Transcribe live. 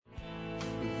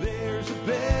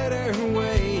better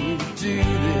way to do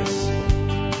this.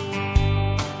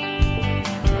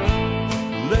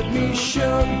 Let me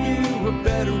show you a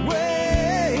better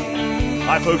way.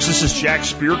 Hi, folks. This is Jack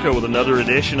Spirko with another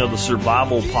edition of the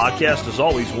Survival Podcast. As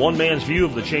always, one man's view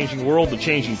of the changing world, the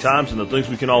changing times, and the things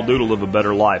we can all do to live a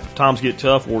better life. If times get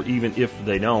tough, or even if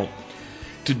they don't.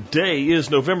 Today is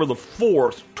November the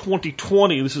 4th,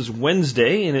 2020. This is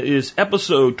Wednesday, and it is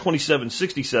episode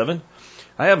 2767.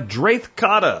 I have Draeth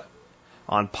Kata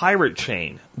on Pirate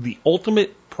Chain, the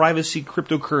ultimate privacy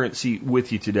cryptocurrency,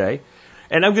 with you today.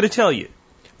 And I'm going to tell you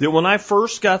that when I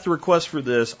first got the request for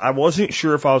this, I wasn't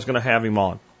sure if I was going to have him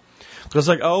on. I was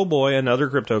like, oh boy, another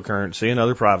cryptocurrency,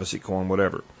 another privacy coin,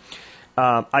 whatever.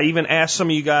 I even asked some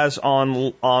of you guys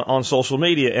on social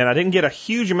media, and I didn't get a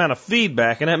huge amount of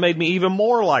feedback, and that made me even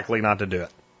more likely not to do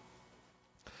it.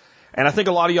 And I think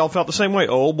a lot of y'all felt the same way.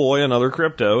 Oh boy, another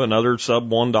crypto, another sub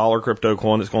 $1 crypto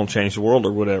coin that's going to change the world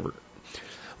or whatever.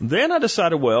 Then I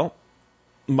decided, well,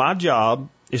 my job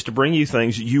is to bring you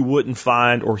things you wouldn't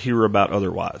find or hear about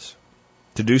otherwise.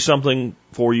 To do something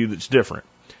for you that's different,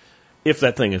 if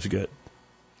that thing is good.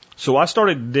 So I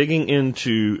started digging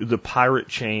into the Pirate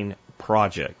Chain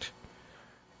project,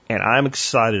 and I'm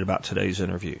excited about today's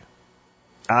interview.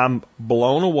 I'm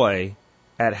blown away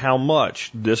at how much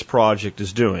this project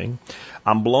is doing.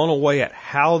 I'm blown away at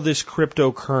how this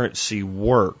cryptocurrency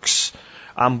works.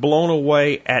 I'm blown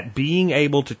away at being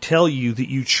able to tell you that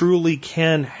you truly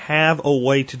can have a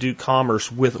way to do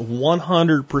commerce with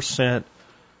 100%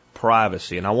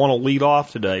 privacy. And I want to lead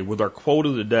off today with our quote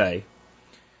of the day.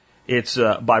 It's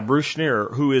by Bruce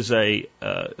Schneier, who is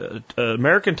an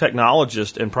American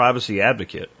technologist and privacy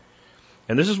advocate.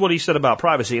 And this is what he said about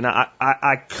privacy. And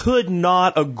I could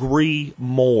not agree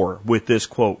more with this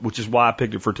quote, which is why I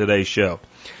picked it for today's show.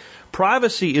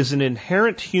 Privacy is an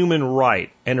inherent human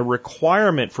right and a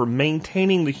requirement for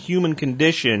maintaining the human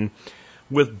condition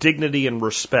with dignity and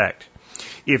respect.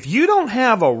 If you don't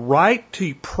have a right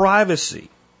to privacy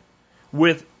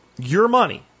with your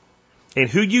money, and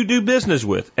who you do business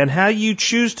with, and how you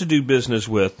choose to do business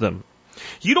with them,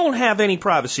 you don't have any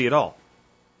privacy at all.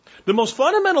 The most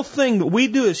fundamental thing that we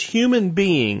do as human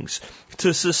beings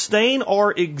to sustain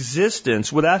our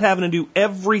existence without having to do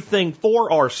everything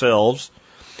for ourselves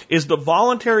is the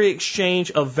voluntary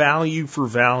exchange of value for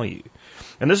value.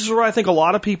 And this is where I think a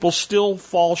lot of people still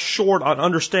fall short on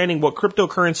understanding what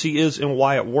cryptocurrency is and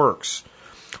why it works.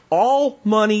 All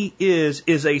money is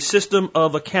a system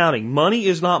of accounting. Money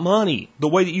is not money the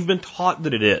way that you've been taught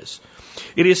that it is.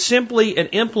 It is simply an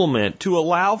implement to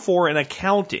allow for an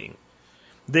accounting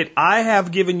that I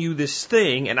have given you this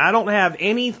thing and I don't have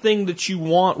anything that you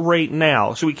want right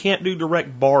now, so we can't do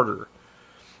direct barter.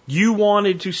 You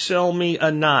wanted to sell me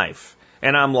a knife,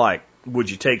 and I'm like, would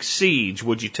you take seeds?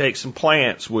 Would you take some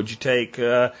plants? Would you take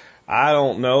I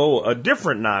don't know, a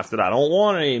different knife that I don't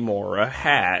want anymore, a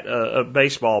hat, a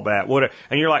baseball bat, whatever.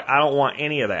 And you're like, I don't want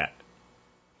any of that.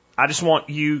 I just want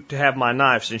you to have my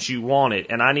knife since you want it,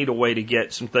 and I need a way to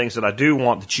get some things that I do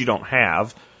want that you don't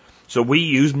have. So we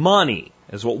use money,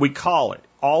 is what we call it.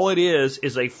 All it is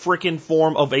a frickin'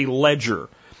 form of a ledger.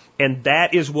 And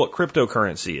that is what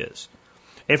cryptocurrency is.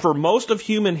 And for most of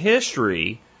human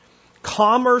history,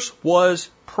 commerce was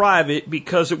private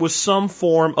because it was some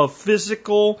form of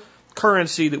physical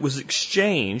currency that was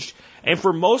exchanged, and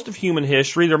for most of human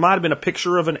history, there might have been a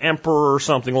picture of an emperor or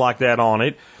something like that on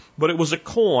it, but it was a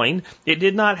coin. It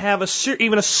did not have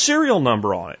even a serial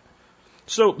number on it.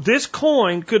 So this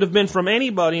coin could have been from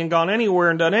anybody and gone anywhere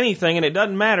and done anything, and it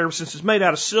doesn't matter since it's made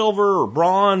out of silver or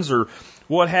bronze or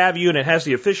what have you, and it has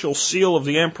the official seal of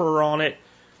the emperor on it,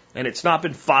 and it's not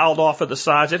been filed off at the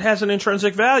sides. It has an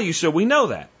intrinsic value, so we know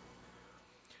that.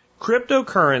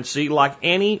 Cryptocurrency, like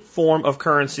any form of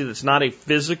currency that's not a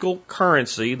physical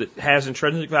currency that has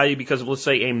intrinsic value because of, let's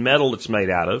say, a metal it's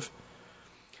made out of,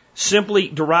 simply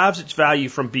derives its value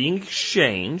from being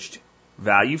exchanged,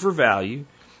 value for value,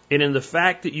 and in the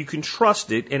fact that you can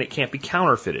trust it and it can't be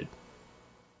counterfeited.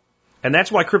 And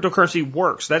that's why cryptocurrency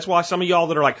works. That's why some of y'all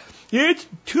that are like, it's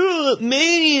tulip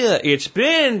mania. It's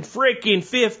been freaking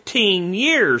 15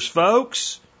 years,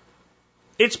 folks.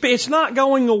 It's not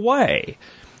going away.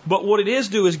 But what it is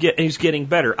getting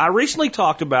better. I recently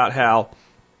talked about how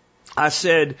I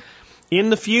said in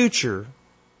the future,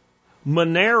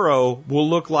 Monero will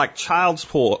look like child's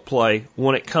play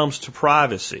when it comes to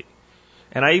privacy.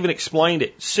 And I even explained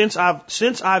it. Since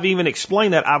I've even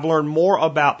explained that, I've learned more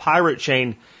about Pirate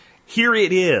Chain. Here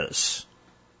it is.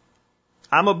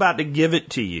 I'm about to give it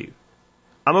to you.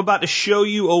 I'm about to show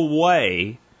you a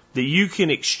way that you can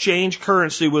exchange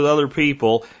currency with other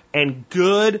people, and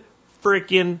good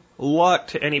freaking luck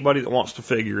to anybody that wants to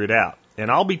figure it out. And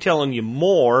I'll be telling you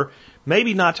more,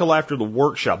 maybe not till after the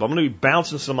workshop. I'm going to be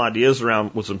bouncing some ideas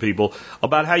around with some people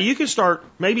about how you can start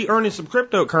maybe earning some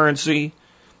cryptocurrency.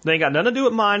 They ain't got nothing to do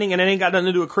with mining, and it ain't got nothing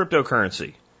to do with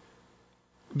cryptocurrency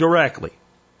directly.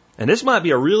 And this might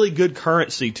be a really good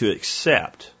currency to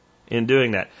accept in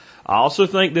doing that. I also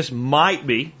think this might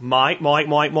be,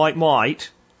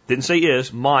 didn't say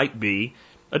is, might be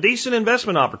a decent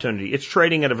investment opportunity. It's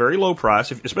trading at a very low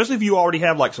price, especially if you already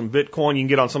have like some Bitcoin you can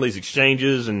get on some of these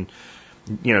exchanges and,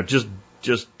 you know, just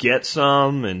get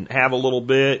some and have a little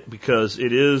bit, because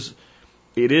it is,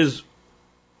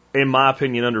 in my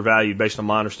opinion, undervalued based on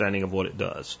my understanding of what it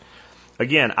does.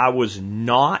 Again, I was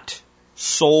not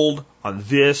sold on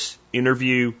this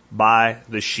interview by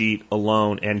the sheet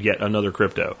alone and yet another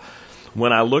crypto.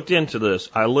 When I looked into this,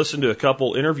 I listened to a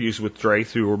couple interviews with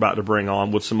Draeth, who we're about to bring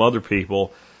on, with some other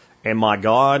people, and my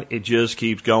God, it just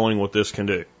keeps going what this can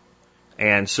do.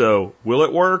 And so, will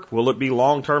it work? Will it be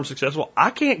long-term successful? I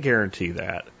can't guarantee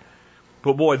that.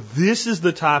 But boy, this is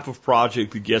the type of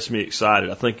project that gets me excited.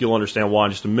 I think you'll understand why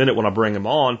in just a minute when I bring them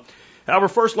on. However,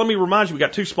 first, let me remind you, we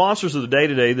got two sponsors of the day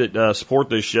today that support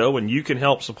this show, and you can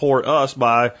help support us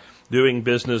by doing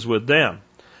business with them.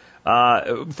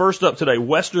 First up today,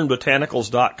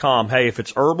 westernbotanicals.com. Hey, if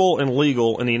it's herbal and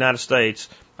legal in the United States,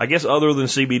 I guess other than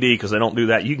CBD, because they don't do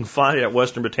that, you can find it at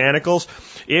Western Botanicals,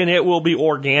 and it will be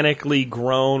organically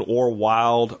grown or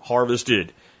wild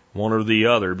harvested, one or the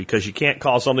other, because you can't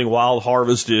call something wild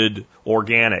harvested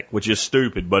organic, which is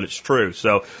stupid, but it's true.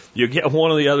 So you get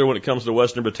one or the other when it comes to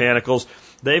Western Botanicals.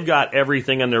 They've got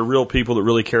everything, and they're real people that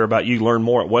really care about you. Learn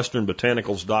more at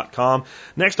westernbotanicals.com.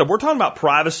 Next up, we're talking about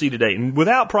privacy today. And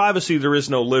without privacy, there is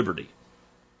no liberty.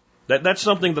 That's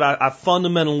something that I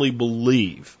fundamentally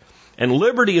believe. And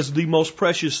liberty is the most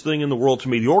precious thing in the world to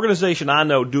me. The organization I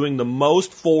know doing the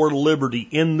most for liberty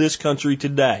in this country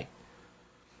today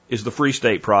is the Free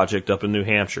State Project up in New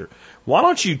Hampshire. Why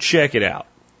don't you check it out?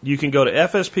 You can go to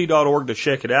fsp.org to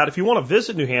check it out. If you want to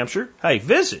visit New Hampshire, hey,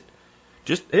 visit.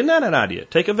 Just, isn't that an idea?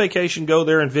 Take a vacation, go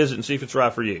there and visit and see if it's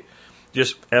right for you.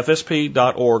 Just fsp.org/visit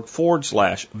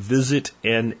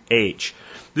NH.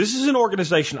 This is an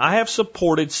organization I have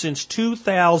supported since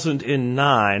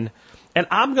 2009, and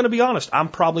I'm going to be honest, I'm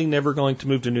probably never going to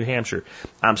move to New Hampshire.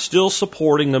 I'm still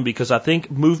supporting them because I think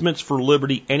movements for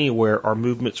liberty anywhere are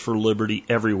movements for liberty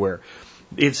everywhere.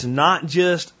 It's not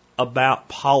just about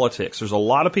politics. There's a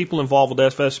lot of people involved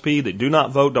with FSP that do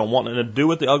not vote, don't want anything to do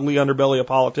with the ugly underbelly of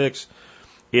politics.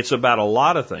 It's about a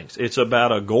lot of things. It's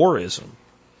about agorism.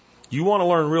 You want to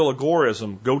learn real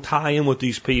agorism, go tie in with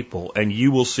these people, and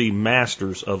you will see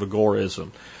masters of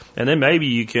agorism. And then maybe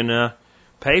you can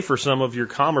pay for some of your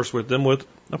commerce with them with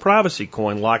a privacy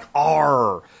coin like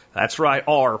R. That's right,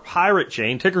 R. Pirate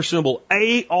Chain, ticker symbol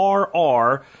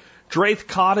ARR. Draeth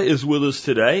Kata is with us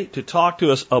today to talk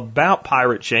to us about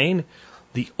Pirate Chain,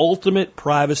 the ultimate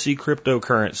privacy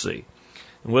cryptocurrency.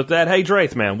 And with that, hey,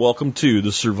 Draeth, man, welcome to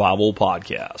the Survival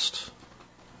Podcast.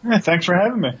 Yeah, thanks for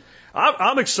having me.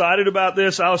 I'm excited about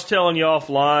this. I was telling you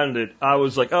offline that I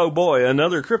was like, oh boy,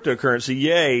 another cryptocurrency.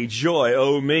 Yay, joy,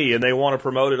 oh me. And they want to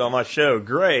promote it on my show.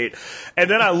 Great. And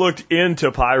then I looked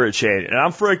into Pirate Chain, and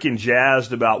I'm freaking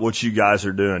jazzed about what you guys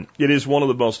are doing. It is one of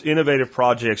the most innovative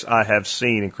projects I have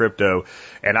seen in crypto.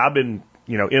 And I've been,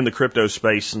 in the crypto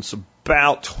space since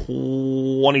about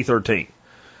 2013.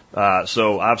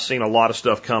 So I've seen a lot of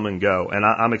stuff come and go, and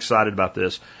I'm excited about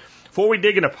this. Before we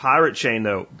dig into Pirate Chain,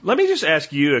 though, let me just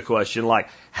ask you a question. Like,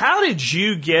 how did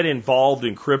you get involved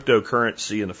in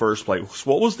cryptocurrency in the first place?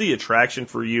 What was the attraction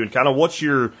for you, and kind of what's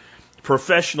your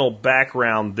professional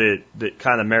background that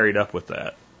kind of married up with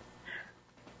that?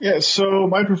 Yeah, so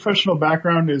my professional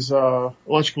background is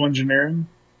electrical engineering.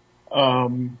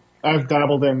 I've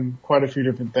dabbled in quite a few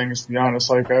different things, to be honest.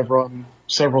 Like, I've run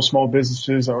several small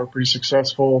businesses that were pretty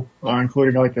successful,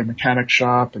 including like a mechanic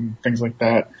shop and things like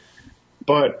that.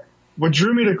 But what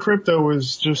drew me to crypto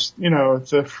was just,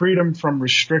 the freedom from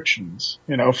restrictions,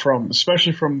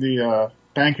 especially from the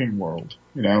banking world,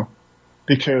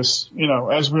 because,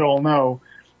 as we all know,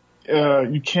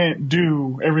 you can't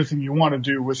do everything you want to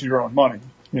do with your own money.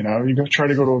 You try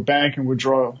to go to a bank and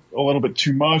withdraw a little bit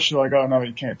too much. They're like, oh, no,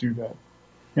 you can't do that.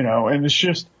 And it's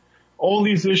just all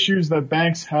these issues that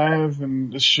banks have,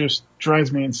 and it just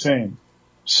drives me insane.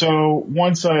 So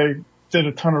once I did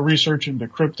a ton of research into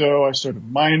crypto, I started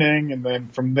mining, and then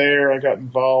from there I got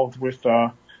involved with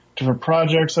different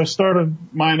projects. I started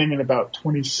mining in about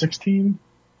 2016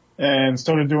 and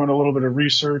started doing a little bit of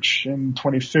research in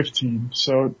 2015.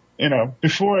 So,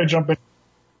 before I jump in,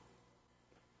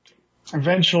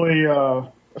 eventually a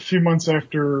few months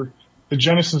after the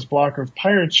Genesis block of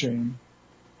Pirate Chain,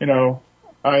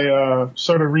 I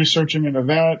started researching into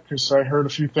that because I heard a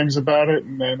few things about it,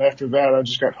 and then after that I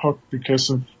just got hooked because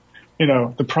of,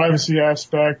 the privacy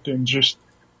aspect and just,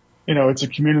 it's a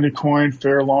community coin,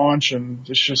 fair launch, and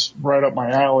it's just right up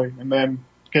my alley. And then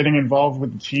getting involved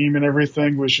with the team and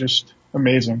everything was just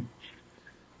amazing.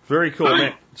 Very cool,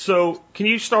 man. So, can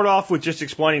you start off with just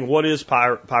explaining what is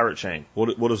Pirate Chain?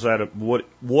 What is that?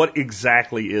 What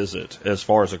exactly is it as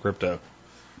far as a crypto?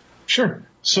 Sure.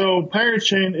 So, Pirate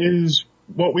Chain is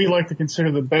what we like to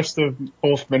consider the best of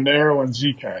both Monero and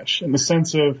Zcash, in the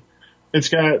sense of it's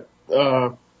got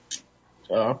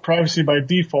privacy by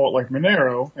default like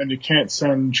Monero, and you can't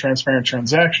send transparent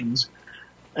transactions.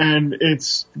 And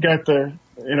it's got the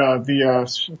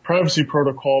privacy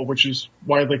protocol, which is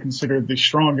widely considered the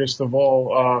strongest of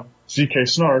all ZK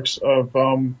snarks of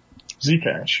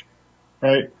Zcash,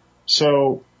 right?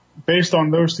 So based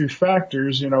on those two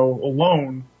factors,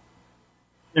 alone,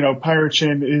 Pirate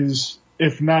Chain is,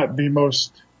 if not the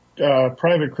most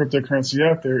private cryptocurrency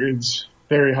out there, it's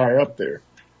very high up there.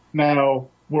 Now,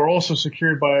 we're also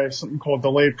secured by something called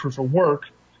delayed proof of work,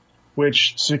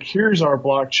 which secures our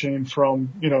blockchain from,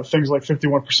 things like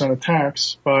 51%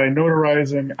 attacks by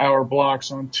notarizing our blocks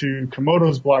onto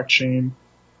Komodo's blockchain,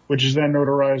 which is then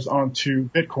notarized onto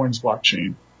Bitcoin's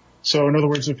blockchain. So in other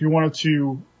words, if you wanted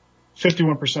to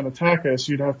 51% attack us,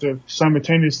 you'd have to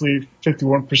simultaneously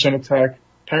 51% attack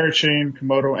Pirate Chain,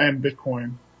 Komodo, and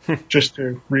Bitcoin just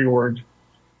to reorg.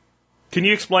 Can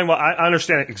you explain why? I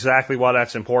understand exactly why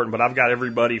that's important, but I've got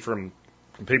everybody from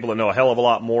people that know a hell of a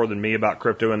lot more than me about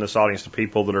crypto in this audience to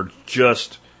people that are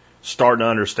just starting to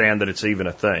understand that it's even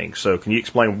a thing. So can you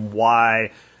explain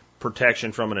why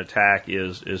protection from an attack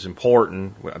is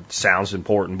important? Well, it sounds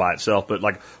important by itself, but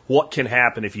what can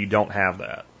happen if you don't have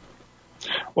that?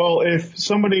 Well, if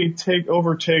somebody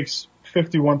overtakes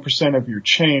 51% of your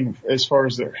chain as far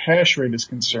as their hash rate is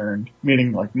concerned,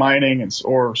 meaning like mining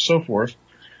or so forth,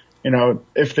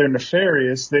 if they're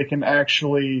nefarious, they can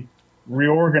actually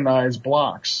reorganize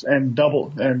blocks and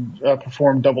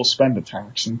perform double spend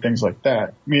attacks and things like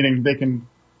that. Meaning they can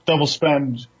double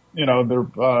spend,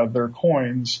 their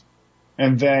coins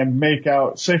and then make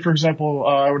out, say for example,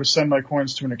 I were to send my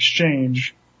coins to an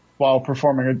exchange while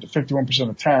performing a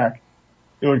 51% attack.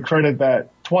 It would credit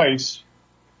that twice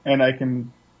and I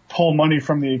can pull money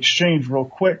from the exchange real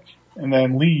quick and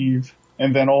then leave.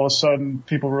 And then all of a sudden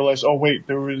people realize, oh wait,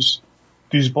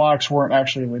 these blocks weren't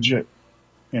actually legit.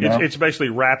 It's basically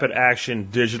rapid action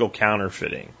digital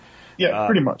counterfeiting. Yeah,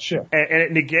 pretty much, yeah. And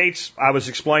it negates, I was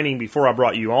explaining before I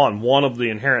brought you on, one of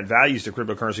the inherent values to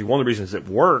cryptocurrency, one of the reasons it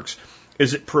works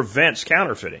is it prevents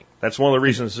counterfeiting. That's one of the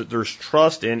reasons that there's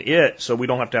trust in it, so we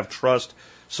don't have to have trust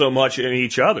so much in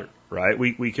each other, right?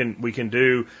 We can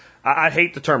do, I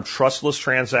hate the term trustless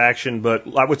transaction, but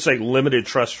I would say limited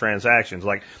trust transactions.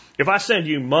 Like, if I send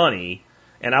you money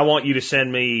and I want you to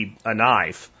send me a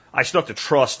knife, I still have to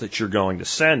trust that you're going to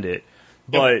send it,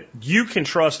 but you can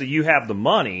trust that you have the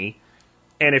money.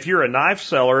 And if you're a knife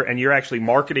seller and you're actually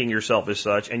marketing yourself as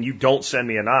such and you don't send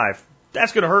me a knife,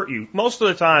 that's going to hurt you. Most of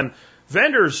the time,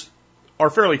 vendors are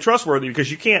fairly trustworthy because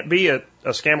you can't be a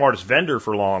scam artist vendor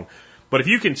for long. But if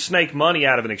you can snake money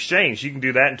out of an exchange, you can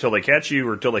do that until they catch you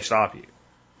or until they stop you.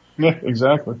 Yeah,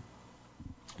 exactly.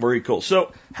 Very cool.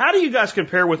 So how do you guys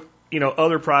compare with,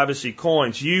 other privacy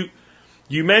coins? You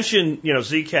mentioned,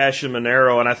 Zcash and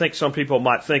Monero, and I think some people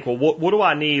might think, well, what do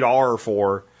I need R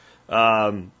for?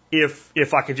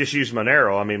 If I could just use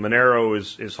Monero. I mean, Monero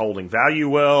is holding value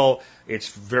well. It's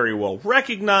very well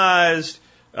recognized.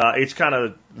 It's kind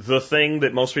of the thing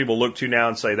that most people look to now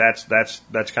and say that's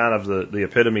kind of the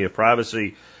epitome of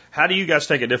privacy. How do you guys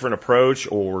take a different approach,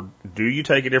 or do you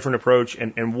take a different approach?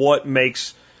 And what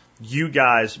makes you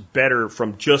guys better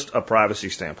from just a privacy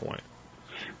standpoint?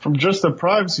 From just a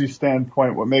privacy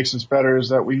standpoint, what makes us better is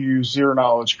that we use zero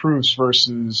knowledge proofs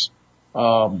versus,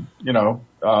 all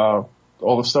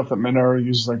the stuff that Monero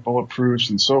uses, like bulletproofs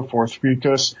and so forth,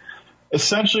 because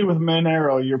essentially with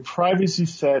Monero, your privacy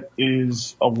set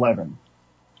is 11,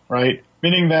 right?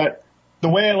 Meaning that the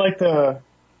way I like to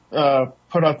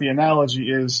put out the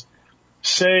analogy is,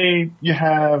 say you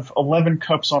have 11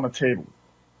 cups on a table,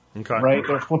 okay, right?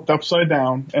 They're flipped upside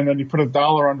down, and then you put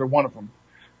 $1 under one of them.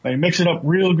 Now you mix it up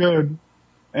real good,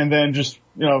 and then just,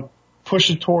 push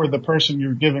it toward the person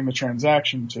you're giving the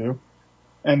transaction to.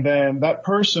 And then that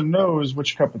person knows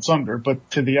which cup it's under, but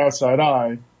to the outside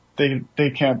eye, they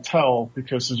can't tell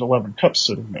because there's 11 cups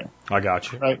sitting there. I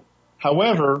got you. Right.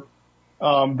 However,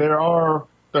 there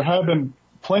have been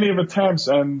plenty of attempts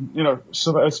and,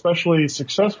 so especially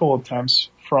successful attempts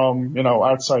from,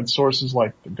 outside sources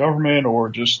like the government or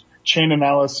just chain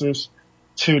analysis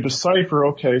to decipher,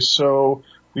 okay, so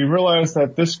we realized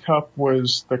that this cup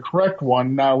was the correct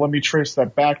one. Now let me trace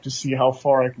that back to see how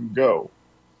far I can go,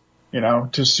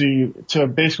 to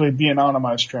basically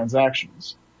de-anonymize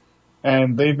transactions.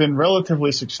 And they've been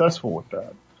relatively successful with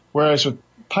that. Whereas with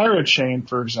Pirate Chain,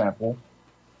 for example,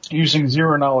 using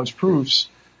zero knowledge proofs,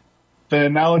 the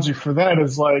analogy for that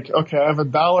is like, okay, I have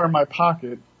 $1 in my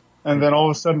pocket, and then all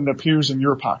of a sudden it appears in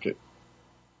your pocket.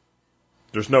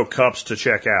 There's no cups to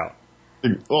check out.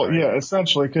 Well, yeah,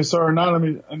 essentially, because our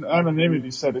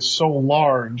anonymity set is so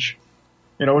large.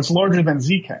 It's larger than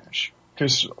Zcash.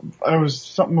 Because it was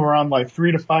something around like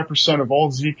 3 to 5% of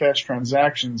all Zcash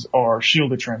transactions are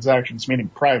shielded transactions, meaning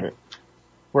private.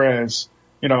 Whereas,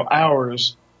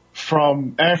 ours,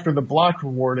 from after the block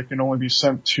reward, it can only be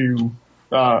sent to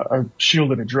a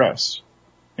shielded address.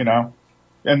 And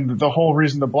the whole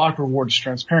reason the block reward is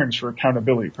transparent is for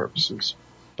accountability purposes.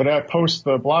 But at post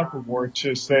the block reward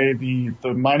to say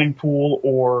the mining pool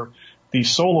or the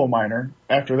solo miner,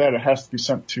 after that it has to be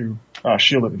sent to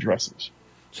shielded addresses.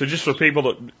 So just for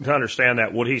people to understand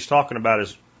that, what he's talking about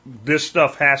is this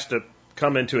stuff has to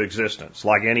come into existence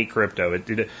like any crypto.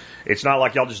 It's not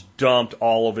like y'all just dumped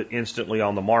all of it instantly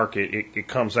on the market. It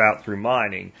comes out through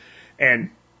mining. And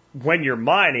when you're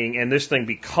mining and this thing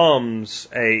becomes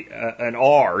an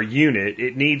R unit,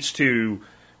 it needs to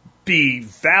be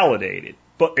validated.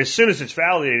 But as soon as it's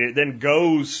validated, it then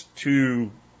goes to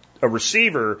a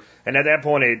receiver, and at that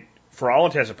point, it, for all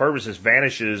intents and purposes,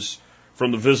 vanishes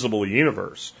from the visible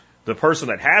universe. The person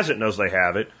that has it knows they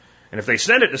have it, and if they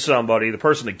send it to somebody, the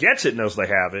person that gets it knows they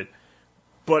have it,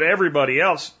 but everybody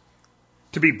else,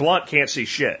 to be blunt, can't see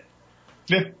shit.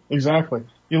 Yeah, exactly.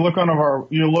 You look on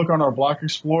our block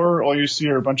explorer, all you see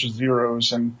are a bunch of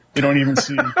zeros, and you don't even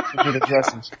see legit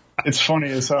addresses. It's funny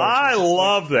as hell. I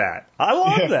love that. I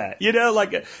love that.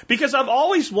 Because I've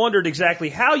always wondered exactly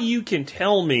how you can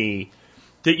tell me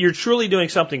that you're truly doing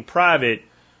something private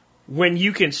when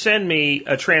you can send me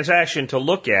a transaction to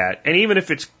look at, and even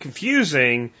if it's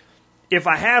confusing, if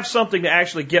I have something to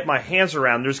actually get my hands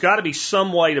around, there's got to be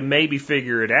some way to maybe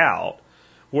figure it out.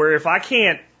 Where if I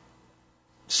can't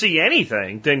see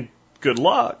anything, then good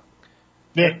luck.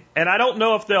 Yeah. And I don't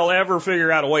know if they'll ever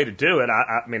figure out a way to do it.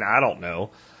 I mean, I don't know.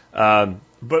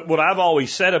 But what I've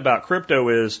always said about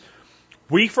crypto is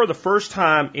we, for the first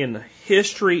time in the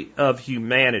history of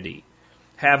humanity,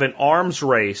 have an arms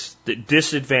race that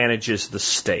disadvantages the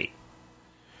state.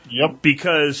 Yep.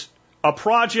 Because a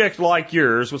project like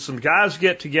yours, with some guys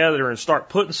get together and start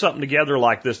putting something together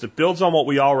like this that builds on what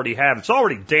we already have, it's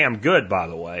already damn good, by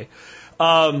the way.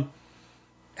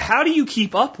 How do you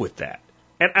keep up with that?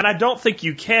 And I don't think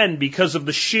you can because of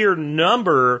the sheer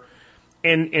number,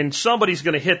 and somebody's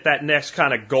going to hit that next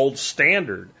kind of gold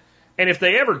standard. And if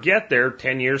they ever get there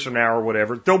 10 years from now or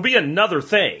whatever, there'll be another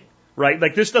thing, right?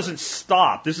 Like this doesn't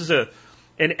stop. This is an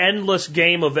endless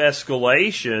game of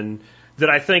escalation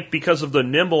that I think because of the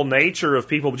nimble nature of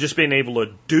people just being able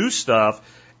to do stuff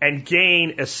and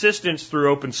gain assistance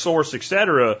through open source,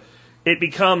 etc., it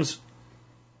becomes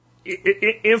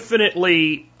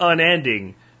infinitely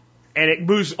unending, and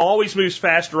it always moves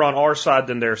faster on our side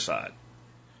than their side.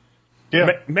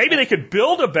 Yeah. Maybe they could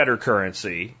build a better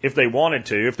currency if they wanted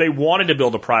to. If they wanted to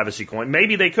build a privacy coin,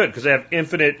 maybe they could because they have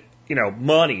infinite,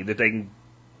 money that they can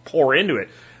pour into it.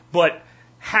 But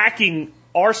hacking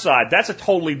our side, that's a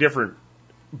totally different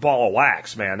ball of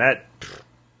wax, man. Like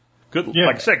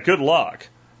I said, good luck.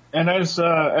 And as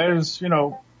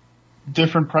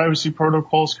different privacy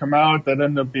protocols come out that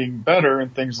end up being better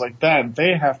and things like that,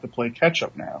 they have to play catch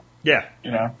up now. Yeah.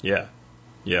 Yeah.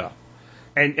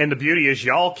 And the beauty is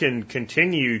y'all can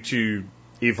continue to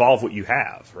evolve what you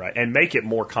have, right? And make it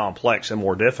more complex and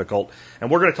more difficult. And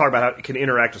we're going to talk about how it can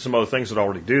interact with some other things that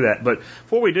already do that. But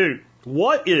before we do,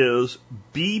 what is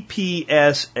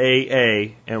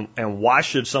BPSAA and why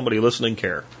should somebody listening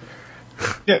care?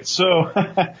 Yeah, so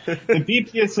the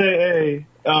BPSAA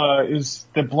is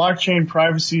the Blockchain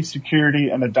Privacy, Security,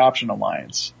 and Adoption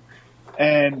Alliance.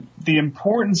 And the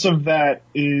importance of that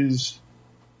is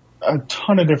a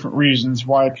ton of different reasons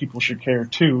why people should care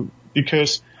too.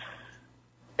 Because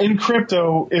in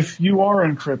crypto, if you are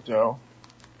in crypto,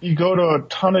 you go to a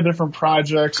ton of different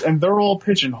projects and they're all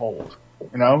pigeonholed.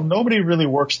 Nobody really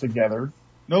works together.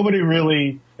 Nobody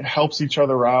really helps each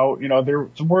other out. There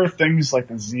were things like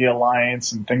the Z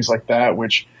Alliance and things like that,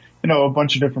 which, a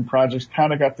bunch of different projects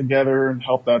kind of got together and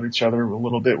helped out each other a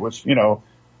little bit with, ZK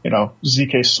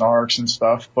snarks and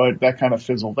stuff, but that kind of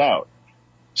fizzled out.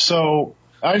 So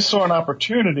I saw an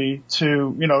opportunity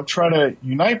to, try to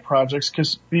unite projects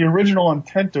because the original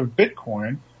intent of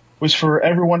Bitcoin was for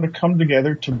everyone to come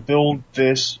together to build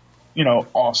this,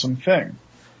 awesome thing.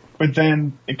 But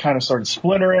then it kind of started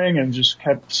splintering and just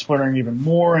kept splintering even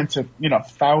more into,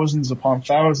 thousands upon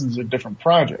thousands of different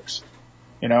projects,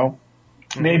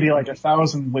 maybe like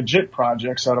 1,000 legit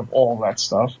projects out of all of that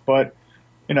stuff. But,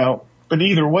 but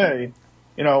either way,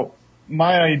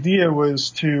 my idea was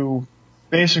to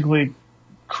basically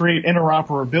create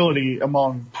interoperability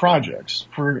among projects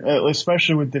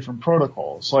especially with different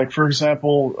protocols. Like, for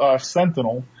example,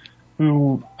 Sentinel,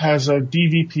 who has a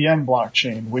DVPN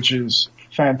blockchain, which is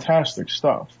fantastic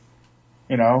stuff.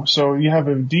 So you have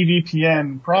a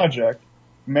DVPN project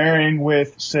marrying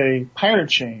with, say, Pirate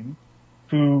Chain,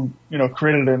 who,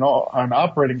 created an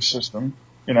operating system,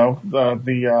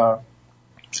 the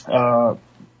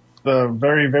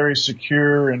very, very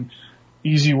secure and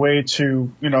easy way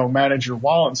to, manage your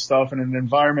wallet and stuff in an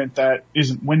environment that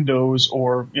isn't Windows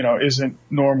or, isn't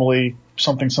normally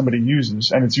something somebody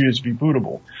uses, and it's USB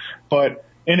bootable. But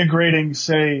integrating,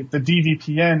 say, the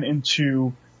DVPN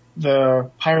into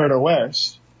the Pirate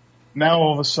OS, now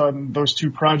all of a sudden those two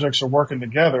projects are working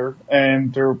together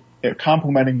and they're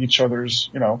complementing each other's,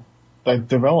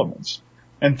 developments.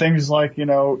 And things like,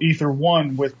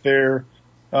 Ether1 with their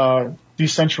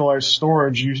decentralized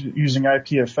storage using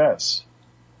IPFS,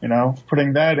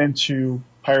 putting that into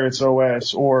Pirate's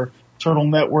OS, or Turtle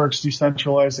Network's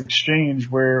decentralized exchange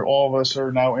where all of us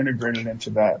are now integrated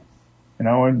into that,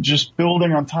 and just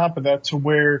building on top of that to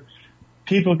where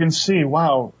people can see,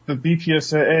 wow, the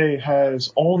BPSAA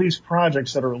has all these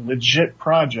projects that are legit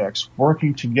projects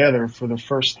working together for the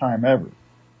first time ever.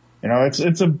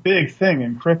 It's a big thing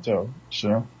in crypto,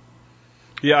 so.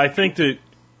 Yeah, I think that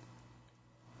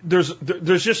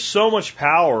there's just so much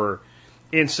power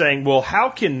in saying, well, how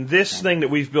can this thing that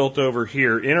we've built over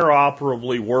here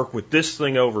interoperably work with this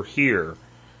thing over here,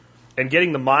 and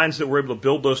getting the minds that were able to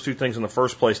build those two things in the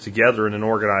first place together in an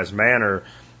organized manner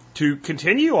to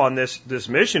continue on this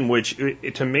mission, which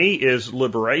to me is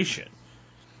liberation.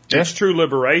 Yeah. It's true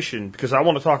liberation, because I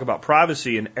want to talk about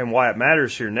privacy and why it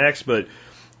matters here next, but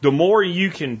the more you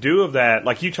can do of that,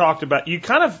 like you talked about, you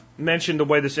kind of mentioned the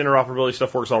way this interoperability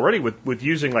stuff works already with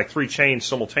using like 3 chains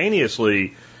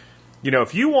simultaneously.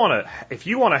 If you want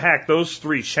to hack those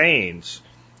 3 chains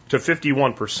to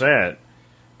 51%,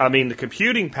 I mean, the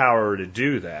computing power to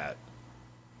do that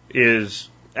is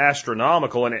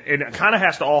astronomical, and it kind of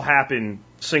has to all happen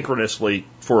synchronously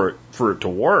for it to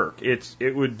work.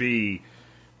 It would be,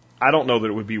 I don't know that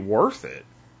it would be worth it.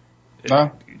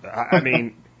 No. I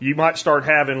mean, you might start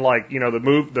having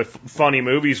the funny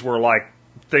movies where like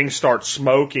things start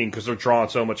smoking because they're drawing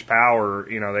so much power.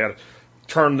 They had to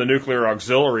turn the nuclear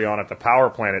auxiliary on at the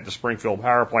power plant at the Springfield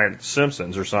power plant at the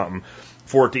Simpsons or something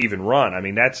for it to even run. I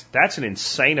mean, that's an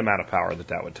insane amount of power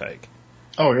that would take.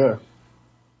 Oh yeah.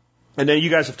 And then you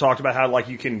guys have talked about how like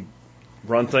you can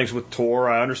run things with Tor.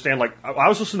 I understand. Like I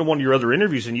was listening to one of your other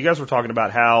interviews, and you guys were talking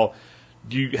about how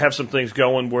you have some things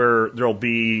going where there'll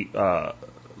be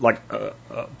like a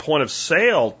point of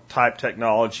sale type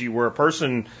technology where a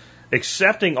person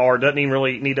accepting R doesn't even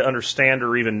really need to understand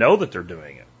or even know that they're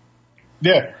doing it.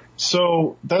 Yeah.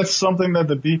 So that's something that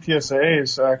the BPSAA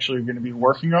is actually going to be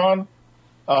working on.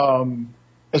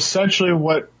 Essentially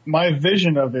what my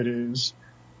vision of it is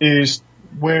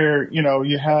where,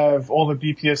 you have all the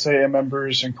BPSAA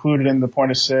members included in the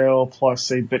point of sale, plus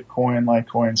say Bitcoin,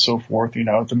 Litecoin, so forth,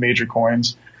 the major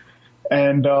coins.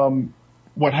 And,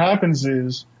 what happens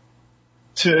is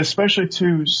especially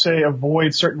to say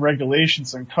avoid certain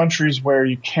regulations in countries where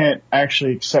you can't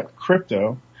actually accept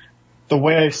crypto, the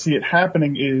way I see it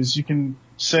happening is you can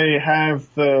say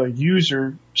have the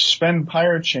user spend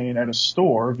Pirate Chain at a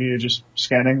store via just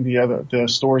scanning the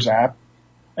store's app,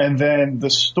 and then the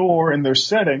store in their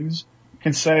settings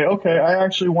can say, okay, I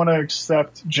actually want to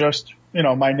accept just,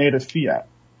 my native fiat.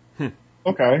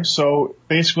 Okay, so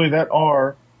basically that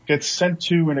R gets sent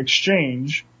to an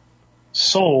exchange,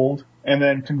 sold, and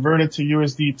then converted to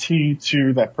USDT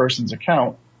to that person's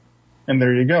account. And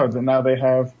there you go. Then now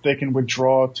they can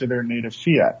withdraw to their native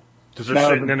fiat. Because they're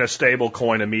sitting in a stable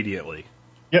coin immediately.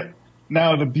 Yep.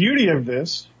 Now the beauty of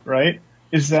this, right,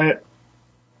 is that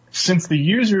since the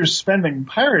user is spending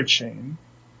Pirate Chain,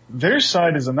 their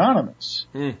side is anonymous.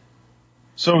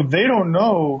 So they don't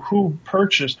know who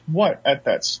purchased what at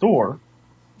that store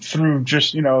through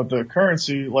just, the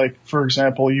currency, like, for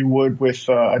example, you would with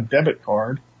a debit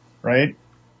card, right?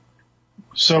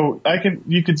 So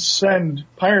you could send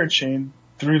Pirate Chain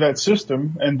through that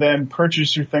system and then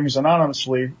purchase your things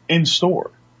anonymously in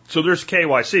store. So there's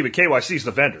KYC, but KYC is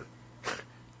the vendor.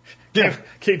 Yeah.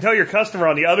 Can you tell your customer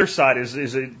on the other side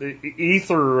is an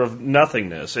ether of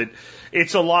nothingness?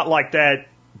 It's a lot like that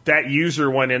that user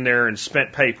went in there and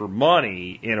spent paper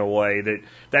money in a way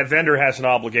that vendor has an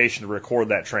obligation to record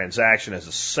that transaction as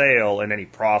a sale and any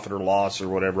profit or loss or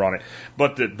whatever on it.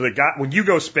 But the guy, when you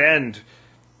go spend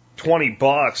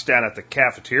 $20 down at the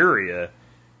cafeteria,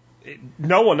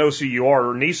 no one knows who you are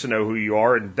or needs to know who you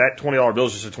are, and that $20 bill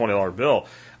is just a $20 bill.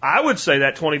 I would say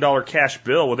that $20 cash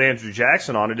bill with Andrew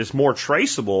Jackson on it is more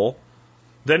traceable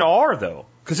than R, though,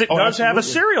 because it does have a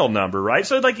serial number, right?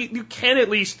 So, like, you can at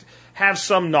least have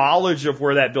some knowledge of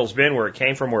where that bill's been, where it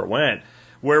came from, where it went.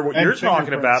 Where what you're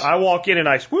talking about, I walk in and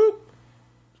I swoop,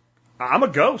 I'm a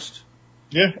ghost.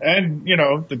 Yeah, and,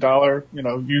 the dollar,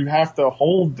 you have to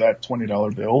hold that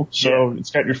 $20 bill, so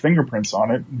It's got your fingerprints on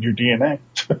it and your DNA.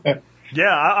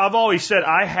 Yeah, I've always said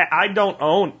I don't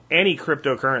own any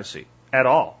cryptocurrency at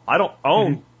all. I don't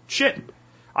own shit.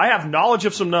 I have knowledge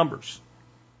of some numbers.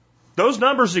 Those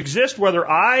numbers exist whether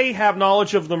I have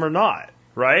knowledge of them or not,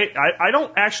 right? I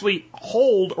don't actually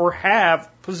hold or have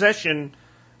possession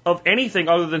of anything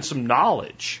other than some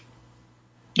knowledge.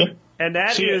 Yeah. And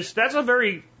that's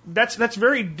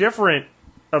very different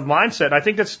of mindset. I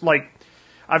think that's like,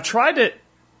 I've tried to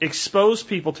expose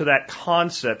people to that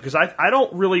concept because I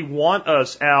don't really want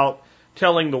us out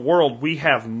telling the world we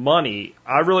have money.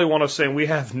 I really want us saying we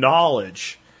have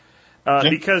knowledge.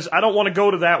 Because I don't want to go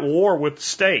to that war with the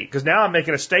state. Because now I'm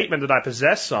making a statement that I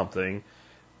possess something,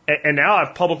 and now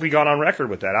I've publicly gone on record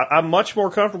with that. I'm much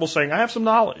more comfortable saying I have some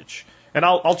knowledge, and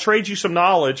I'll trade you some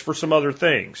knowledge for some other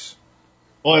things.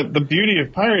 Well, the beauty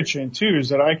of Pirate Chain, too, is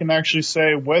that I can actually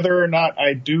say whether or not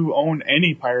I do own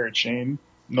any Pirate Chain,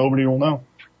 nobody will know.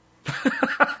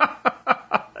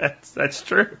 That's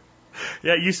true.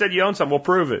 Yeah, you said you own some. We'll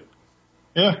prove it.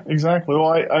 Yeah, exactly.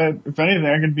 Well, if anything,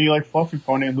 I could be like Fluffy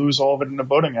Pony and lose all of it in a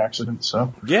boating accident,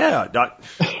 so. Yeah.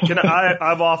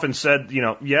 I've often said,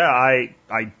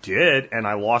 I did, and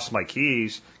I lost my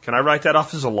keys. Can I write that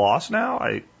off as a loss now?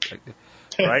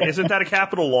 Right? Isn't that a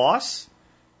capital loss?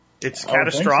 It's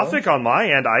catastrophic on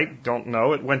my end. I don't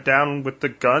know. It went down with the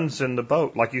guns in the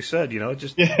boat, like you said.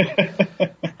 Just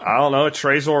I don't know. A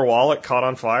Trezor wallet caught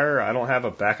on fire. I don't have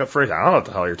a backup phrase. I don't know what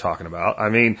the hell you're talking about. I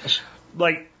mean,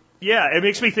 yeah, it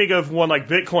makes me think of when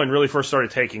Bitcoin really first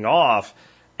started taking off,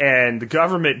 and the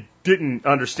government didn't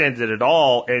understand it at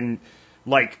all, and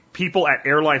people at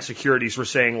airline securities were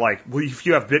saying well, if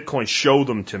you have Bitcoin, show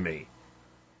them to me.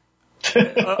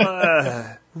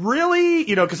 Really?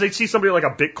 Because they'd see somebody like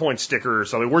a Bitcoin sticker or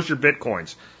something. Where's your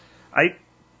Bitcoins?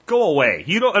 Go away.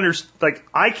 You don't understand.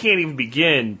 I can't even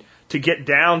begin to get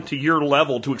down to your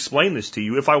level to explain this to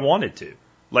you if I wanted to.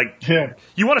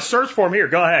 You want to search for them? Here,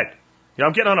 go ahead.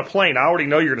 I'm getting on a plane. I already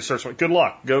know you're going to search for it. Good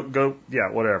luck. Go.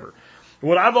 Yeah, whatever.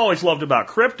 What I've always loved about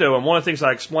crypto, and one of the things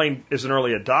I explained as an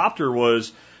early adopter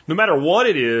was, no matter what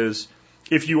it is,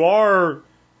 if you are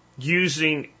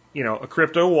using a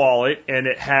crypto wallet and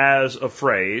it has a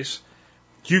phrase,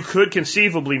 you could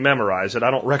conceivably memorize it.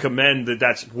 I don't recommend that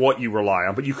that's what you rely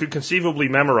on, but you could conceivably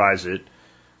memorize it,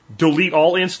 delete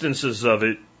all instances of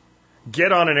it,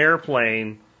 get on an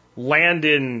airplane, land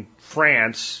in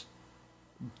France,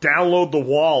 download the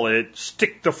wallet,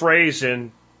 stick the phrase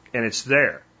in, and it's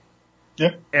there.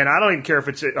 Yeah. And I don't even care if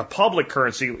it's a public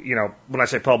currency, when I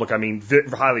say public, I mean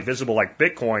highly visible like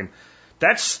Bitcoin.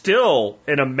 That's still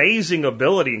an amazing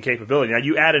ability and capability. Now,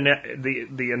 you add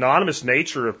the anonymous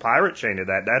nature of Pirate Chain to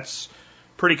that. That's a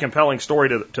pretty compelling story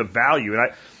to value.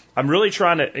 And I'm really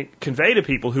trying to convey to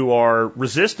people who are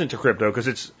resistant to crypto, because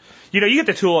it's, you get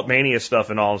the tulip mania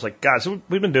stuff and all. It's like, guys,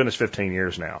 we've been doing this 15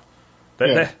 years now.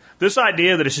 This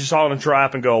idea that it's just all going to dry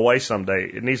up and go away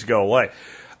someday, it needs to go away.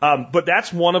 But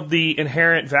that's one of the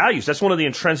inherent values. That's one of the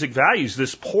intrinsic values,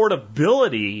 this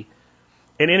portability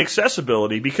and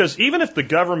inaccessibility, because even if the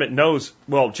government knows,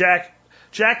 well, Jack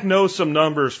knows some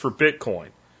numbers for Bitcoin.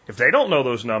 If they don't know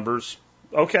those numbers,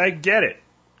 okay, get it.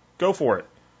 Go for it.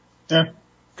 Yeah.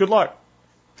 Good luck.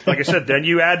 Like I said, then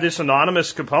you add this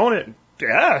anonymous component.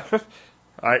 Yeah.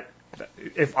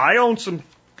 If I own some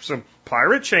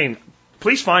Pirate Chain,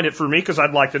 please find it for me, because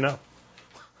I'd like to know.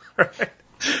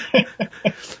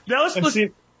 Now let's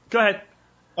go ahead.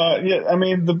 Yeah, I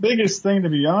mean, the biggest thing, to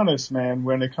be honest, man,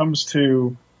 when it comes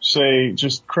to, say,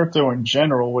 just crypto in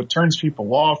general, what turns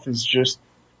people off is it's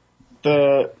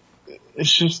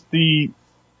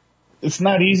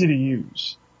not easy to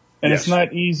use. And It's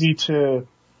not easy to,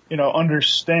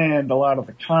 understand a lot of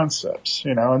the concepts,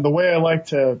 and the way I like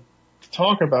to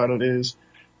talk about it is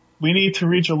we need to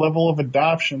reach a level of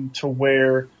adoption to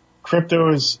where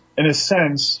crypto is, in a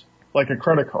sense, like a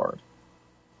credit card.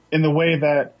 In the way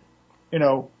that,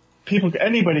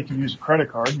 anybody can use a credit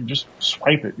card. You just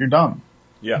swipe it. You're done.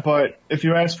 Yeah. But if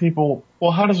you ask people,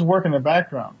 well, how does it work in the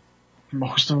background?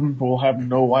 most of them will have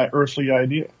no earthly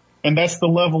idea. And that's the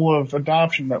level of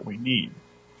adoption that we need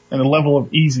and the level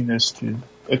of easiness to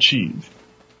achieve.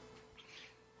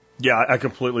 Yeah, I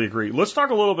completely agree. Let's talk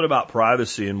a little bit about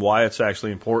privacy and why it's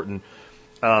actually important.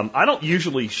 I don't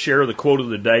usually share the quote of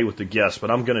the day with the guests, but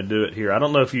I'm going to do it here. I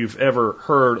don't know if you've ever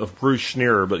heard of Bruce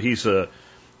Schneier, but he's an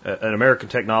American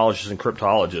technologist and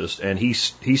cryptologist, and he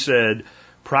said,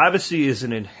 privacy is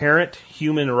an inherent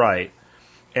human right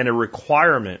and a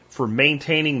requirement for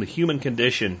maintaining the human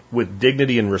condition with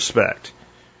dignity and respect.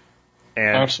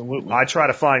 And absolutely. I try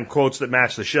to find quotes that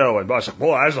match the show, and I was like,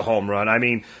 boy, that's a home run. I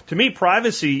mean, to me,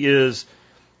 privacy is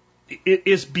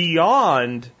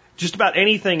beyond just about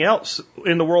anything else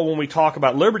in the world when we talk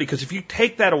about liberty, because if you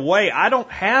take that away, I don't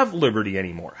have liberty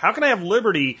anymore. How can I have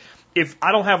liberty if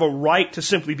I don't have a right to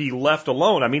simply be left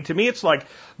alone? I mean, to me, it's like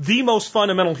the most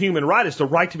fundamental human right is the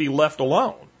right to be left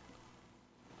alone.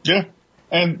 Yeah.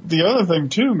 And the other thing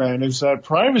too, man, is that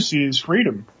privacy is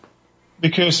freedom.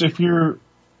 Because if you're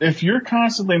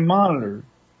constantly monitored,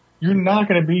 you're not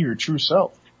going to be your true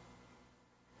self.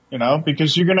 You know,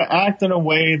 because you're going to act in a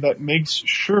way that makes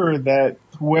sure that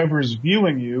whoever's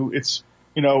viewing you, it's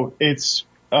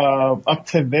up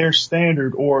to their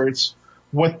standard, or it's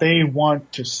what they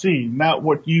want to see, not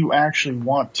what you actually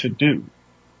want to do,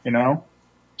 you know?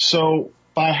 So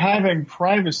by having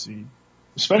privacy,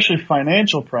 especially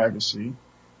financial privacy,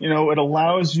 you know, it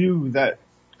allows you that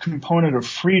component of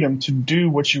freedom to do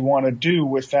what you want to do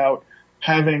without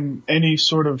having any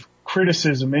sort of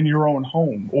criticism in your own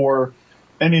home or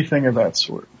anything of that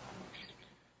sort.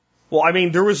 Well, I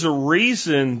mean, there was a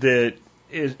reason that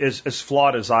as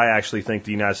flawed as I actually think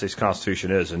the United States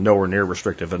Constitution is, and nowhere near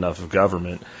restrictive enough of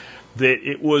government, that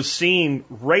it was seen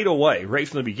right away, right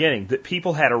from the beginning, that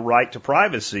people had a right to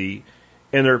privacy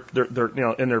in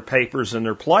their papers and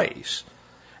their place.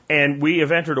 And we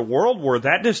have entered a world where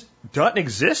that just doesn't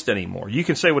exist anymore. You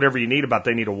can say whatever you need about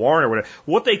they need a warrant or whatever.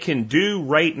 What they can do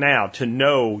right now to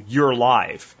know your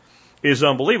life is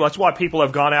unbelievable. That's why people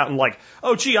have gone out and like,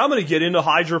 oh, gee, I'm going to get into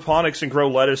hydroponics and grow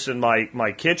lettuce in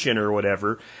my kitchen or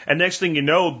whatever. And next thing you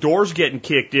know, doors getting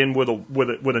kicked in with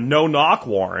a no-knock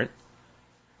warrant.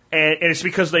 And it's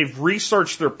because they've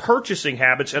researched their purchasing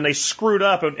habits and they screwed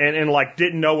up and like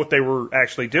didn't know what they were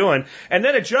actually doing. And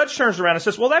then a judge turns around and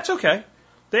says, well, that's okay.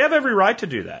 They have every right to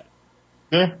do that.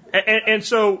 Yeah. And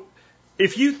so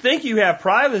if you think you have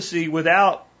privacy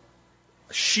without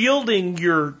shielding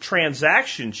your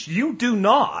transactions, you do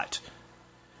not.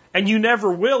 And you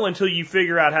never will until you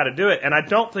figure out how to do it. And I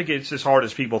don't think it's as hard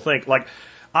as people think. Like,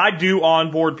 I do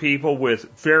onboard people with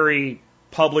very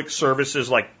public services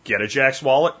like get a Jack's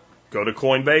wallet, go to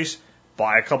Coinbase,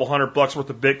 buy a couple $100 worth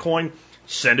of Bitcoin,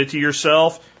 send it to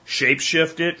yourself,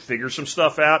 shape-shift it, figure some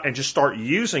stuff out, and just start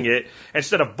using it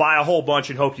instead of buy a whole bunch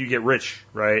and hope you get rich,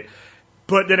 right?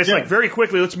 But then it's like very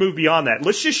quickly, let's move beyond that.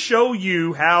 Let's just show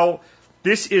you how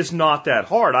this is not that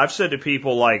hard. I've said to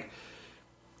people like,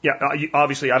 yeah,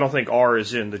 obviously I don't think R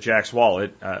is in the Jack's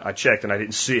wallet. I checked and I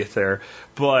didn't see it there.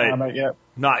 But not yet.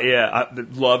 Not yet.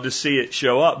 I'd love to see it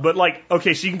show up. But like,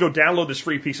 okay, so you can go download this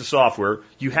free piece of software.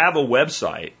 You have a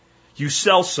website. You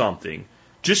sell something.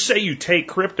 Just say you take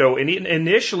crypto, and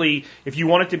initially, if you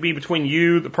want it to be between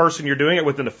you, the person you're doing it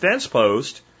with, and a fence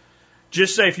post,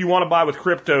 just say if you want to buy with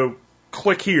crypto,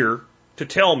 click here to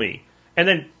tell me. And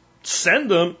then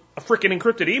send them a freaking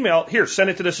encrypted email. Here,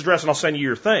 send it to this address and I'll send you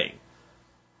your thing.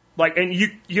 Like, and you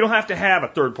don't have to have a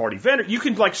third party vendor. You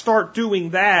can like start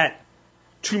doing that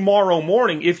tomorrow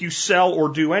morning if you sell or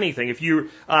do anything. If you're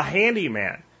a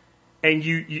handyman and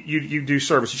you do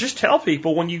services, just tell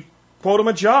people when you quote them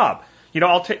a job. You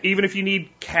know, even if you need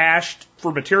cash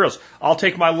for materials, I'll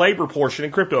take my labor portion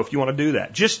in crypto if you want to do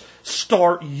that. Just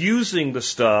start using the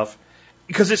stuff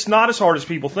because it's not as hard as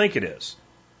people think it is.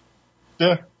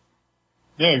 Yeah.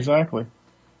 Yeah, exactly.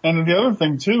 And the other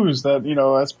thing too is that, you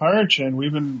know, as Pirate Chain,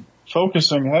 we've been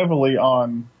focusing heavily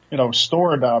on, you know,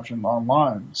 store adoption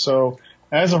online. So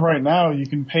as of right now, you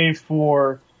can pay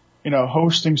for, you know,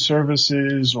 hosting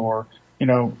services or, you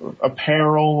know,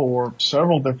 apparel or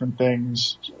several different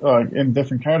things in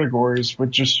different categories with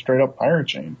just straight up Pirate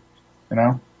Chain, you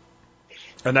know?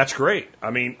 And that's great. I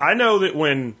mean, I know that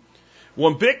when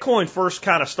Bitcoin first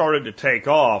kind of started to take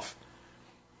off,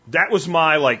 that was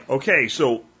my like, okay,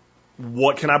 so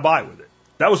what can I buy with it?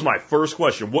 That was my first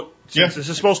question. Since this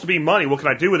is supposed to be money, what can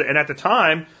I do with it? And at the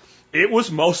time, it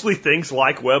was mostly things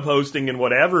like web hosting and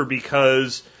whatever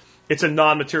because it's a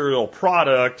non-material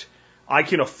product. I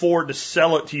can afford to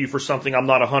sell it to you for something I'm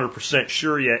not 100%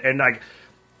 sure yet. And like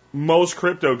most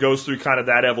crypto goes through kind of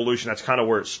that evolution. That's kind of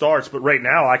where it starts. But right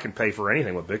now I can pay for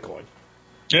anything with Bitcoin.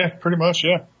 Yeah, pretty much.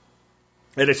 Yeah.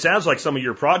 And it sounds like some of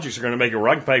your projects are going to make it where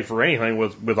I can pay for anything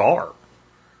with R.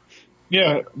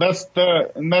 Yeah, that's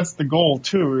the goal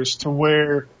too, is to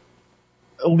where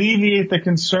alleviate the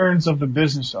concerns of the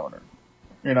business owner,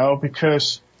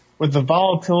 because with the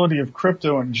volatility of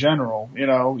crypto in general,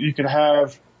 you could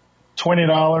have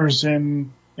 $20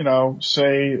 in,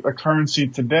 say a currency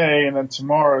today, and then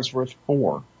tomorrow it's worth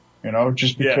 $4,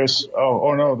 just because,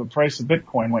 oh no, the price of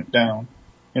Bitcoin went down,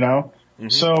 Mm-hmm.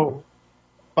 So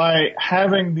by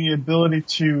having the ability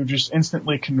to just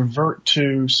instantly convert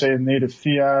to, say, a native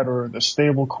fiat or the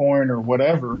stable coin or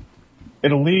whatever,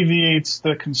 it alleviates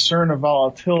the concern of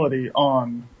volatility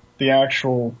on the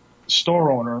actual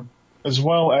store owner, as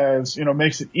well as,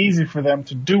 makes it easy for them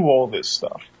to do all this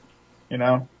stuff,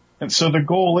 And so the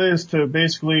goal is to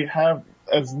basically have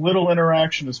as little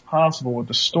interaction as possible with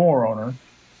the store owner.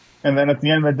 And then at the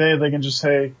end of the day, they can just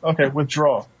say, okay,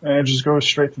 withdraw. And it just goes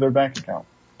straight to their bank account.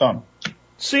 Done.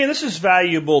 See, this is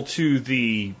valuable to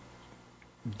the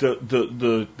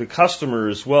customer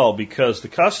as well, because the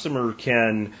customer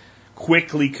can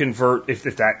quickly convert, if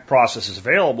that process is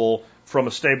available, from a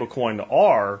stablecoin to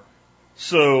R.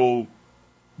 So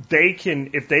they can,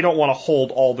 if they don't want to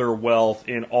hold all their wealth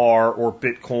in R or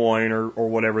Bitcoin or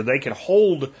whatever, they can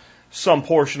hold some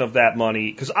portion of that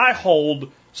money. Because I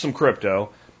hold some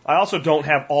crypto. I also don't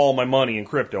have all my money in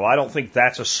crypto. I don't think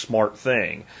that's a smart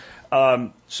thing.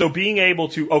 So being able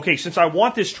to, okay, since I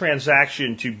want this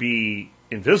transaction to be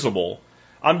invisible,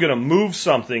 I'm going to move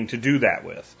something to do that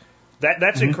with.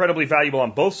 That's incredibly valuable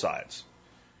on both sides.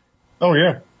 Oh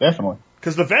yeah, definitely.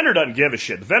 Because the vendor doesn't give a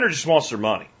shit. The vendor just wants their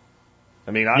money.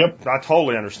 I mean, I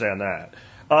totally understand that.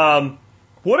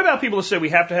 What about people that say we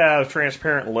have to have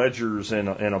transparent ledgers in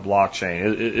a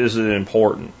blockchain? Is it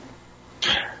important?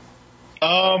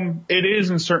 It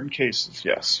is in certain cases,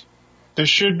 yes. There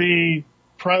should be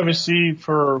privacy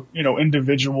for,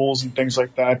 individuals and things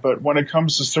like that. But when it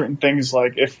comes to certain things,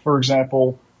 like if, for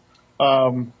example,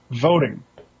 voting,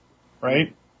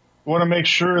 right? We want to make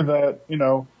sure that,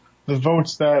 the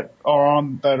votes that are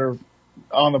on the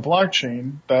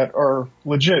blockchain that are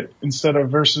legit, instead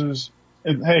of versus,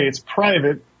 hey, it's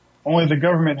private. Only the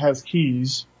government has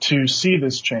keys to see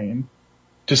this chain,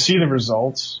 to see the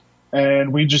results,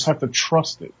 and we just have to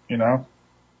trust it,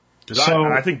 So,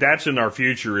 I think that's in our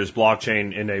future, is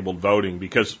blockchain-enabled voting,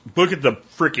 because look at the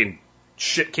freaking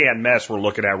shit can mess we're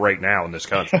looking at right now in this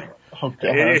country.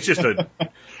 It's just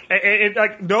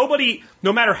like nobody,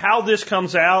 no matter how this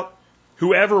comes out,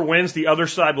 whoever wins, the other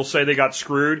side will say they got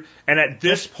screwed. And at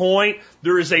this point,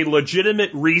 there is a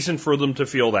legitimate reason for them to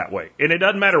feel that way. And it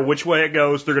doesn't matter which way it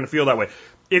goes, they're going to feel that way.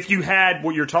 If you had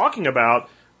what you're talking about,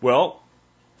 well,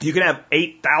 you can have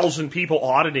 8,000 people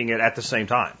auditing it at the same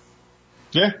time.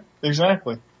 Yeah,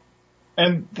 exactly.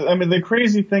 And I mean, the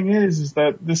crazy thing is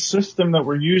that this system that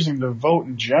we're using to vote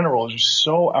in general is just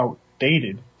so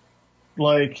outdated.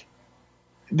 Like,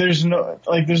 there's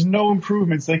no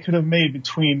improvements they could have made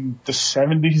between the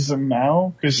 70s and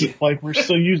now, because we're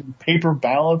still using paper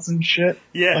ballots and shit.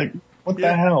 Yeah. Like, what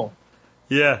the hell?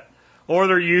 Yeah. Or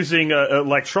they're using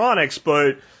electronics,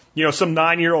 but some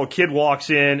 9-year-old kid walks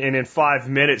in and in 5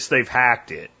 minutes they've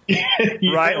hacked it.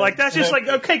 Right? Like, that's just like,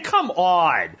 okay, come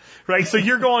on. Right? So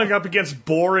you're going up against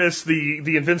Boris,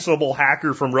 the invincible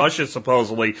hacker from Russia,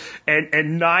 supposedly, and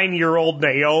 9-year-old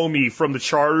Naomi from the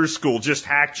charter school just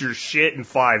hacked your shit in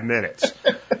 5 minutes.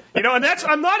 And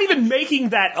I'm not even making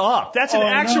that up. That's an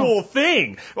actual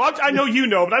thing. Well, I know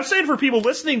but I'm saying for people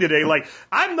listening today, like,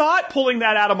 I'm not pulling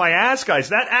that out of my ass, guys.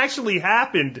 That actually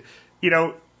happened,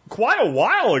 quite a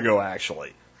while ago,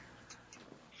 actually.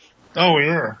 Oh,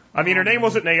 yeah. I mean, her name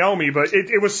wasn't Naomi, but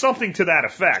it was something to that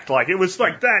effect. Like, it was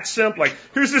like that simple. Like,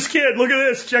 here's this kid, look at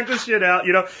this, check this shit out,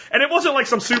 And it wasn't like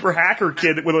some super hacker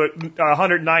kid with a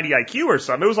 190 IQ or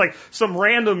something. It was like some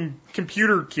random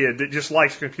computer kid that just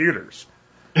likes computers.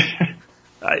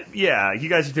 Yeah, you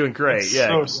guys are doing great.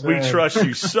 That's so we trust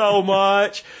you so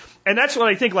much. And that's what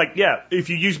I think, if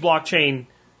you use blockchain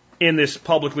in this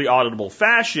publicly auditable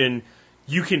fashion,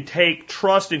 you can take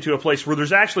trust into a place where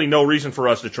there's actually no reason for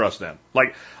us to trust them.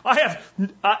 Like,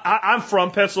 I'm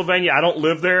from Pennsylvania. I don't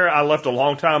live there. I left a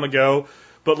long time ago.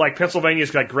 But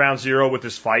Pennsylvania's got ground zero with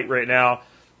this fight right now.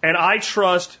 And I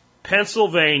trust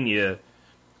Pennsylvania,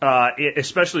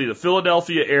 especially the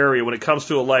Philadelphia area, when it comes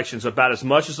to elections, about as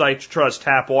much as I trust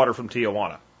tap water from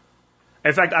Tijuana.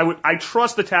 In fact, I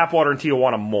trust the tap water in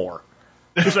Tijuana more,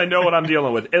 because I know what I'm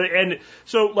dealing with. And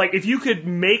so, if you could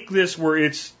make this where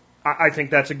it's, I think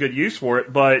that's a good use for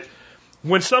it. But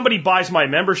when somebody buys my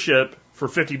membership for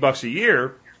 $50 a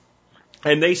year,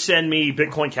 and they send me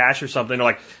Bitcoin Cash or something, they're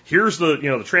like, here's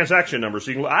the transaction number.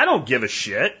 So I don't give a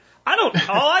shit.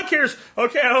 All I care is,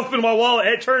 okay, I opened my wallet,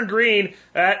 it turned green.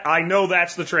 I know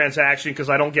that's the transaction because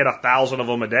I don't get 1,000 of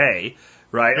them a day,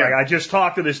 right? Yeah. Like I just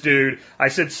talked to this dude. I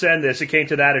said, send this. It came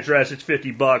to that address. It's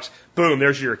 $50. Boom,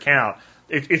 there's your account.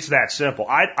 It's that simple.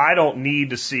 I don't need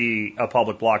to see a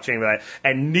public blockchain,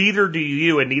 and neither do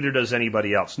you, and neither does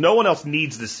anybody else. No one else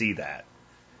needs to see that.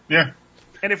 Yeah.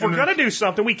 And if we're going to do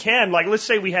something, we can. Like, let's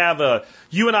say we have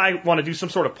you and I want to do some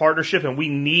sort of partnership, and we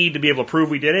need to be able to prove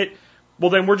we did it. Well,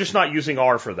 then we're just not using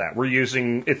R for that. We're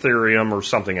using Ethereum or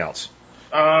something else.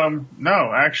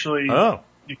 No, actually,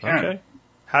 you can. Okay.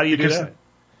 How do you do that?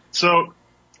 So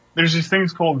there's these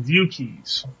things called view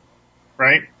keys,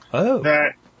 right? Oh.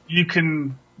 That you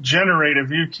can generate a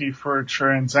view key for a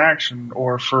transaction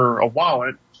or for a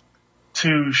wallet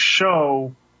to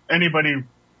show anybody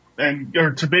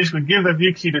or to basically give that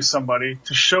view key to somebody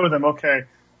to show them, okay,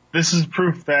 this is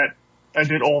proof that I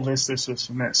did all this, this, this,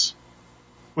 and this,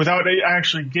 without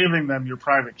actually giving them your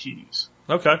private keys.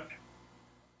 Okay.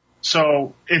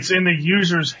 So it's in the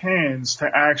user's hands to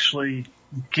actually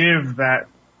give that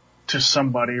to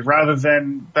somebody rather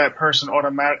than that person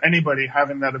anybody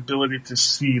having that ability to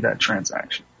see that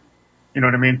transaction. You know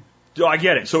what I mean? Oh, I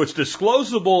get it. So it's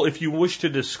disclosable if you wish to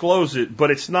disclose it,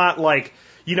 but it's not like,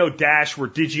 Dash where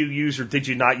did you use or did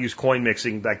you not use coin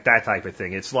mixing, like that type of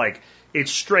thing. It's like,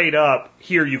 it's straight up,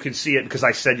 here you can see it because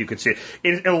I said you could see it.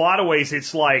 In a lot of ways,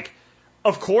 it's like,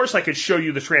 of course I could show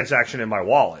you the transaction in my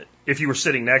wallet if you were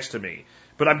sitting next to me,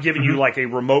 but I'm giving you like a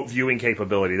remote viewing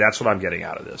capability. That's what I'm getting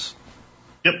out of this.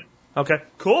 Yep. Okay,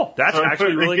 cool. That's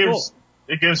actually really cool.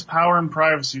 It gives power and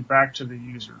privacy back to the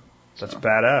user. That's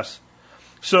badass.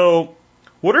 So,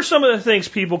 what are some of the things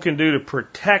people can do to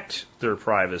protect their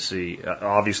privacy?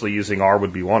 Obviously, using R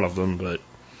would be one of them, but...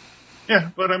 Yeah,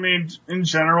 but I mean, in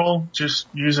general, just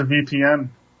use a VPN.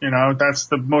 That's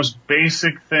the most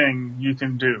basic thing you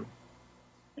can do.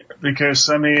 Because,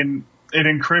 I mean, it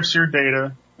encrypts your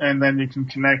data, and then you can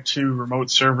connect to remote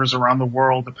servers around the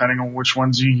world, depending on which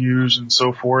ones you use and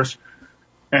so forth.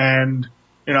 And,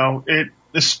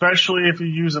 especially if you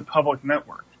use a public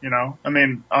network, I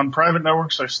mean, on private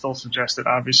networks, I still suggest it,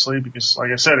 obviously, because, like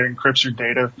I said, it encrypts your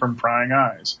data from prying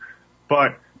eyes.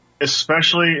 But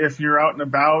especially if you're out and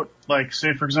about, like,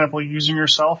 say, for example, using your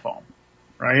cell phone,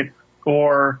 right?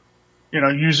 Or,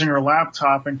 using your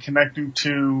laptop and connecting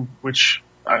to, which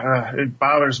it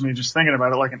bothers me just thinking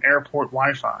about it, like an airport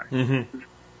Wi-Fi.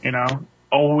 Mm-hmm.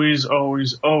 Always,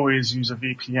 always, always use a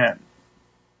VPN.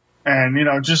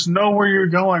 And, just know where you're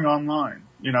going online.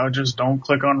 Just don't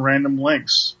click on random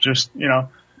links. Just,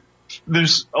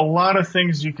 there's a lot of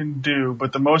things you can do,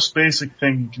 but the most basic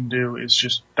thing you can do is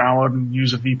just download and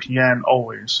use a VPN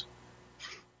always.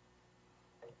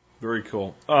 Very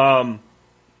cool.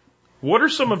 What are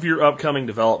some of your upcoming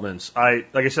developments? Like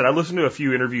I said, I listened to a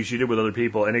few interviews you did with other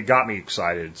people, and it got me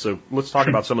excited. So let's talk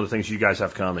about some of the things you guys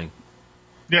have coming.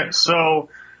 Yeah, so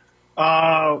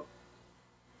a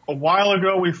while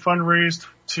ago we fundraised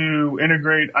to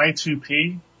integrate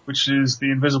I2P, which is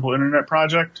the Invisible Internet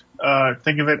Project.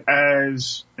 Think of it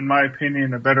as, in my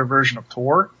opinion, a better version of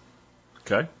Tor.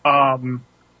 Okay.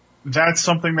 That's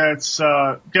something that's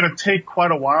going to take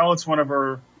quite a while. It's one of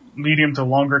our medium to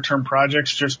longer term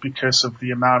projects just because of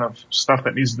the amount of stuff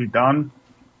that needs to be done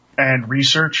and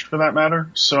researched for that matter.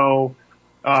 So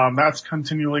that's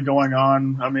continually going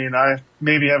on. I mean, I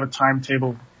maybe have a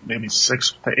timetable, maybe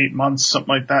 6 to 8 months,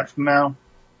 something like that from now.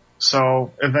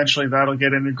 So eventually that'll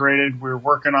get integrated. We're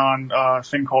working on a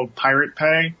thing called Pirate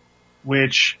Pay,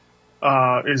 which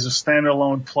is a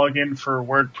standalone plugin for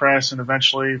WordPress and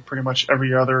eventually pretty much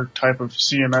every other type of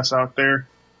CMS out there,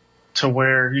 to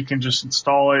where you can just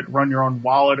install it, run your own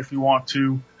wallet if you want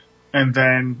to, and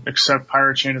then accept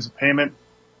Pirate Chain as a payment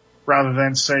rather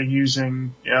than, say,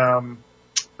 using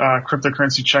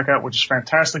cryptocurrency checkout, which is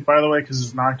fantastic, by the way, because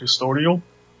it's non-custodial,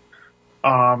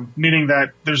 meaning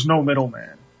that there's no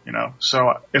middleman.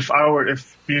 So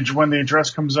when the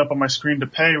address comes up on my screen to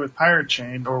pay with Pirate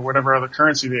Chain or whatever other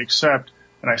currency they accept,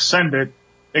 and I send it,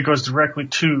 it goes directly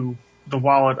to the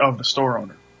wallet of the store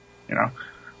owner,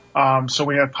 So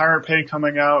we have Pirate Pay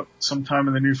coming out sometime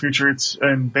in the near future. It's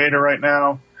in beta right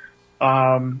now.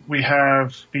 We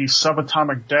have the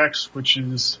subatomic DEX, which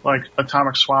is like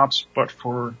atomic swaps, but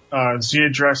for Z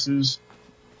addresses,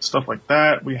 stuff like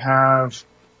that. We have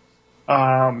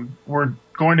we're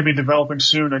going to be developing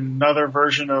soon another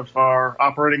version of our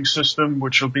operating system,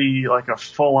 which will be like a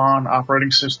full-on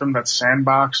operating system that's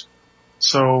sandboxed.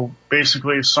 So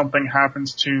basically, if something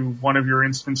happens to one of your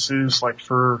instances, like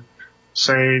for,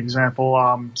 say,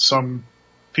 example, some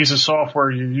piece of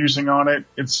software you're using on it,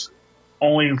 it's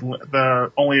only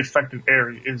the only affected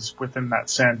area is within that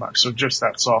sandbox. So just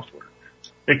that software.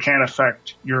 it can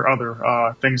affect your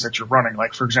other things that you're running,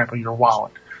 like, for example, your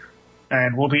wallet.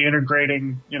 And we'll be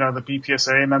integrating, the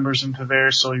BPSA members into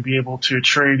there, so you'll be able to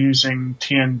trade using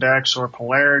TNDEX or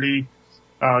Polarity.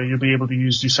 You'll be able to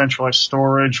use decentralized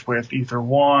storage with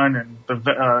Ether1 and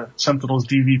the Sentinel's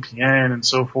DVPN and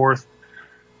so forth.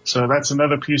 So that's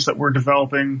another piece that we're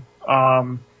developing.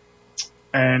 And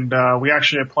we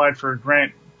actually applied for a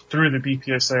grant through the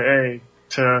BPSAA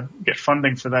to get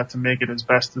funding for that to make it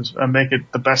make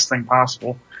it the best thing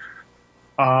possible.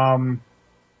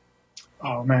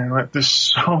 Oh man, there's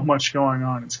so much going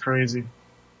on. It's crazy.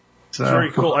 So.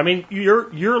 Very cool. I mean,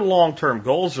 your long-term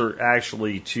goals are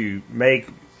actually to make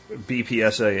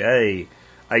BPSAA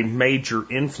a major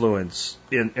influence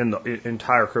in the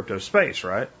entire crypto space,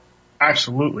 right?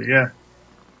 Absolutely, yeah.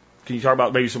 Can you talk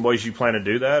about maybe some ways you plan to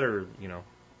do that, or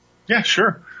Yeah,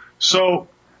 sure. So,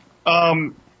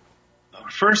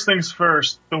 first things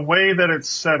first, the way that it's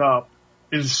set up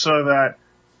is so that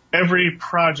every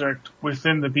project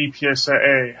within the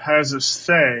BPSAA has a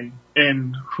say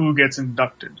in who gets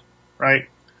inducted, right?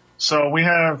 So we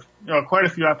have quite a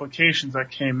few applications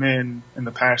that came in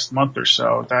the past month or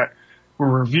so that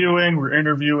we're reviewing, we're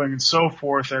interviewing, and so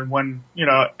forth. And when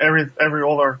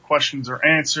all our questions are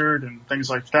answered and things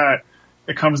like that,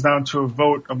 it comes down to a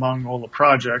vote among all the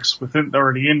projects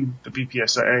already in the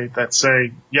BPSAA that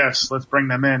say yes, let's bring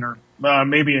them in, or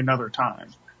maybe another time.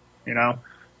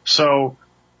 So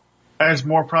as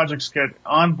more projects get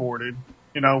onboarded,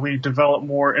 we develop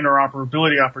more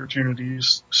interoperability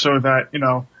opportunities so that,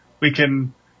 we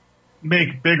can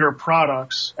make bigger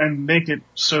products and make it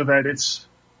so that it's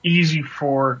easy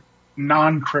for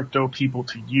non-crypto people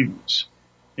to use,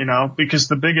 because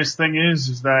the biggest thing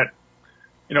is that,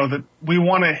 that we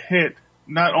want to hit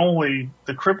not only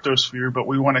the crypto sphere, but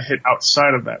we want to hit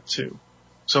outside of that too.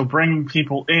 So bringing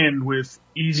people in with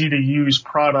easy to use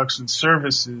products and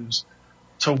services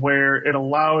to where it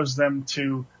allows them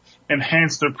to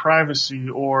enhance their privacy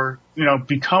or,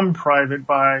 become private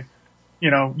by,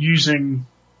 using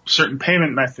certain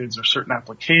payment methods or certain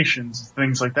applications,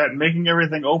 things like that, and making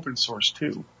everything open source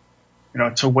too,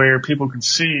 to where people can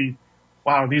see,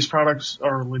 wow, these products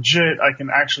are legit. I can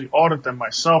actually audit them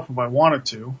myself if I wanted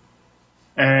to.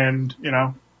 And,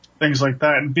 things like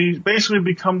that, and basically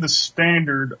become the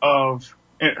standard of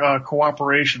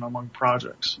cooperation among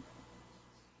projects.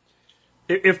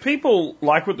 If people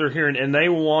like what they're hearing and they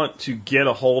want to get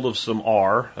a hold of some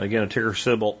R, again, a ticker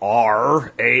symbol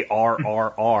R,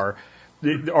 ARRR,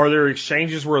 are there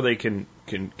exchanges where they can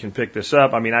pick this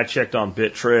up? I mean, I checked on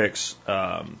Bittrex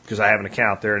because I have an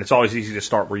account there, and it's always easy to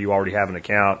start where you already have an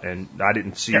account, and I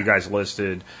didn't see you guys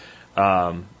listed.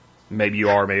 Maybe you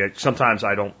are, maybe sometimes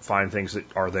I don't find things that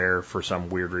are there for some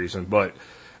weird reason, but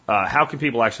how can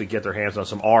people actually get their hands on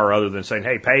some R other than saying,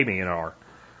 hey, pay me in R?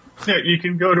 Yeah, you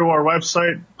can go to our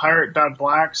website,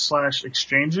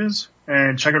 pirate.black/exchanges,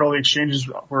 and check out all the exchanges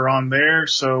we're on there.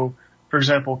 So, for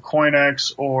example,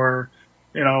 CoinEx or,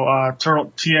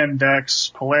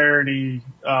 TNDEX, Polarity,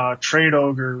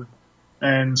 TradeOgre,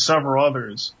 and several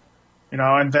others.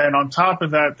 And then on top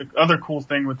of that, the other cool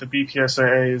thing with the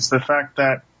BPSAA is the fact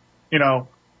that,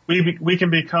 we can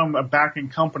become a backing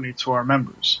company to our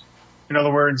members. In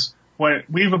other words, when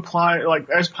we've applied, like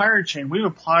as Pirate Chain, we've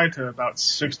applied to about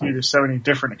 60 to 70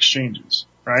 different exchanges,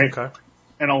 right? Okay.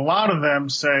 And a lot of them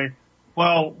say,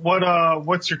 well,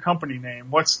 what's your company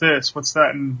name? What's this? What's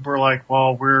that? And we're like,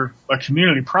 well, we're a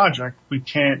community project.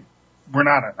 We're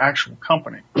not an actual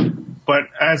company. But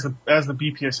as the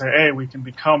BPSAA, we can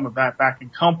become that backing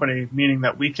company, meaning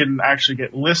that we can actually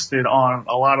get listed on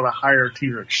a lot of the higher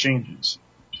tier exchanges.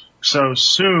 So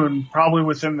soon, probably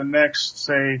within the next,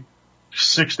 say,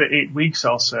 6 to 8 weeks,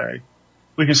 I'll say,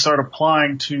 we can start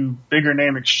applying to bigger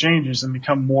name exchanges and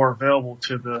become more available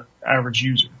to the average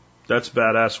user. That's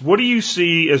badass. What do you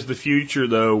see as the future,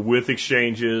 though, with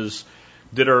exchanges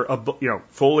that are,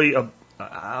 fully, I don't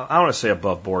want to say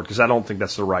above board because I don't think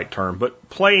that's the right term, but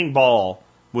playing ball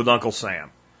with Uncle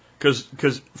Sam?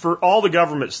 Because for all the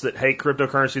governments that hate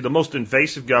cryptocurrency, the most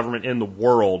invasive government in the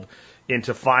world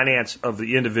into finance of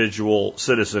the individual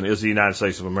citizen is the United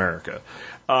States of America.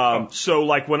 So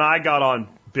like when I got on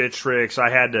Bittrex, I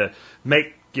had to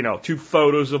make, 2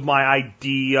 photos of my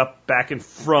ID up back in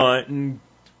front and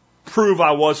prove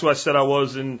I was who I said I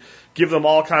was and give them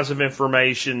all kinds of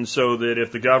information so that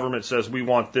if the government says we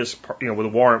want this, with a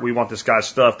warrant, we want this guy's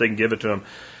stuff, they can give it to him.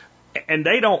 And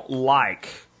they don't like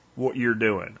what you're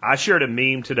doing. I shared a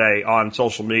meme today on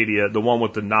social media, the one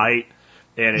with the knight.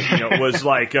 And it was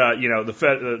like,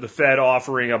 the Fed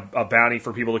offering a bounty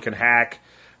for people that can hack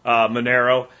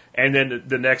Monero. And then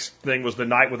the next thing was the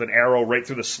knight with an arrow right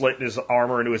through the slit in his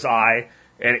armor into his eye.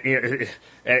 and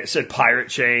it said pirate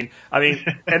chain. I mean,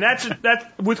 and that's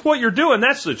with what you're doing,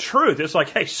 that's the truth. It's like,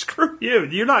 hey, screw you.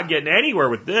 You're not getting anywhere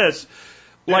with this.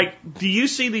 Like, do you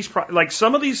see these, like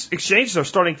some of these exchanges are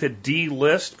starting to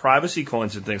delist privacy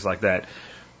coins and things like that.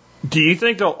 Do you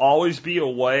think there'll always be a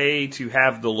way to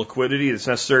have the liquidity that's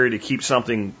necessary to keep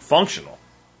something functional?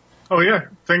 Oh yeah.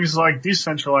 Things like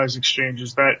decentralized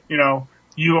exchanges that,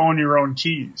 you own your own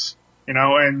keys,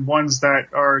 and ones that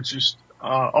are just,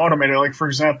 automated. Like, for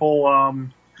example,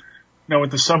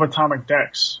 with the subatomic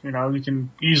DEX, you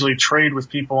can easily trade with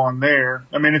people on there.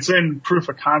 I mean, it's in proof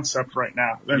of concept right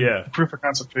now. Proof of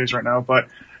concept phase right now, but,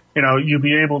 you'll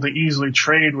be able to easily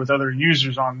trade with other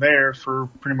users on there for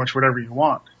pretty much whatever you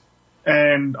want.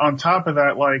 And on top of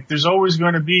that, like, there's always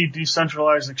going to be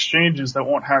decentralized exchanges that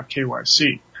won't have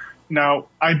KYC. Now,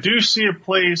 I do see a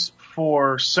place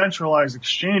for centralized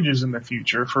exchanges in the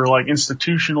future for like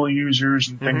institutional users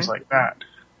and things like that.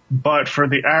 But for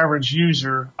the average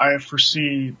user, I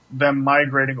foresee them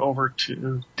migrating over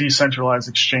to decentralized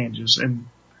exchanges in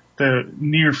the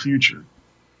near future.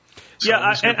 So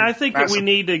I think that we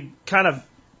need to kind of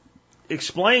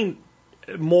explain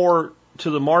more to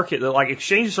the market that like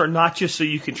exchanges are not just so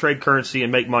you can trade currency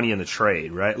and make money in the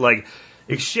trade, right? Like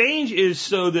exchange is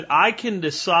so that I can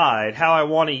decide how I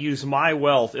want to use my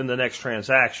wealth in the next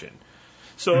transaction.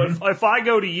 So if I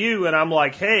go to you and I'm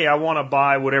like, hey, I want to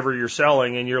buy whatever you're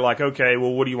selling, and you're like, okay,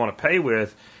 well, what do you want to pay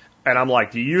with? And I'm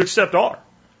like, do you accept R?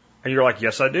 And you're like,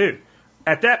 yes, I do.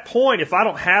 At that point, if I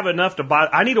don't have enough to buy,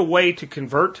 I need a way to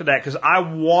convert to that because I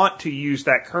want to use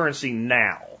that currency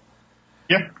now.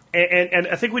 Yeah. And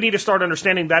I think we need to start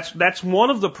understanding that's one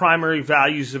of the primary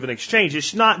values of an exchange.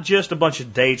 It's not just a bunch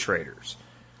of day traders.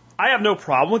 I have no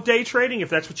problem with day trading. If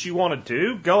that's what you want to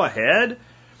do, go ahead.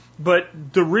 But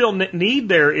the real need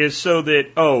there is so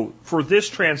that, for this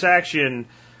transaction,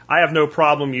 I have no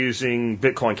problem using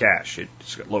Bitcoin Cash.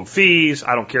 It's got low fees.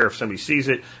 I don't care if somebody sees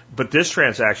it. But this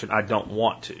transaction, I don't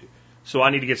want to. So I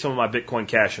need to get some of my Bitcoin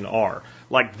Cash in R.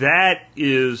 Like that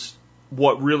is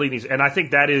what really needs, and I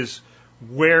think that is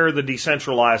where the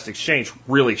decentralized exchange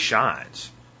really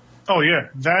shines. Oh yeah,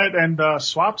 that and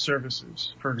swap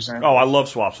services, for example. Oh, I love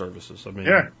swap services. I mean,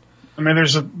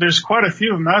 there's quite a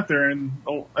few of them out there, and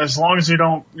as long as you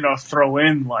don't throw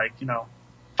in like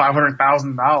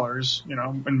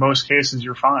 $500,000, in most cases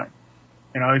you're fine.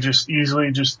 You just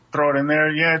easily just throw it in there.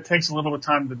 Yeah, it takes a little bit of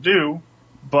time to do,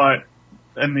 but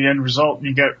in the end result,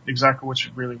 you get exactly what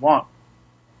you really want,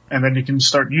 and then you can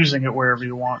start using it wherever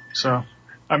you want. So.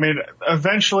 I mean,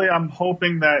 eventually I'm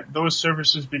hoping that those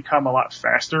services become a lot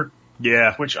faster.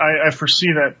 Yeah. Which I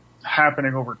foresee that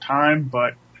happening over time.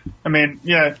 But, I mean,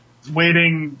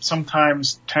 waiting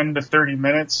sometimes 10 to 30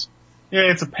 minutes,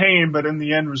 it's a pain, but in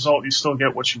the end result, you still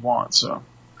get what you want, so.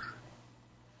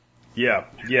 Yeah.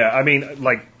 I mean,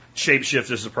 like,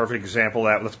 Shapeshift is a perfect example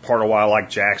of that. That's part of why I like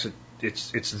Jax.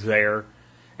 It's there.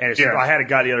 And I had a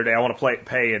guy the other day, I want to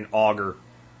pay an Augur.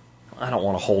 I don't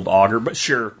want to hold Augur, but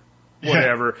sure.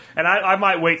 Whatever. And I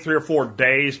might wait 3 or 4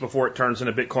 days before it turns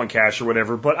into Bitcoin Cash or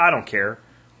whatever, but I don't care.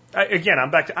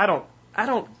 I'm back to, I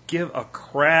don't give a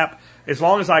crap as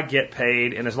long as I get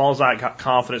paid and as long as I got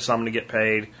confidence I'm going to get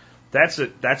paid. That's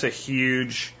a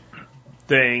huge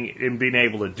thing in being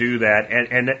able to do that.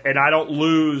 And I don't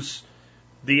lose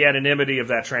the anonymity of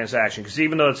that transaction because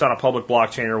even though it's on a public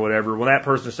blockchain or whatever, when that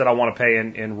person said I want to pay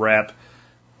in rep,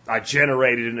 I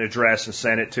generated an address and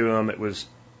sent it to them. It was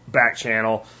back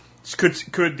channel.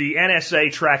 Could the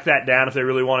NSA track that down if they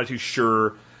really wanted to?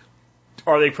 Sure.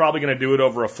 Are they probably going to do it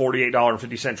over a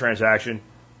 $48.50 transaction?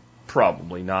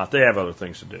 Probably not. They have other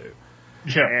things to do.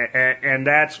 Yeah. And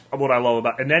that's what I love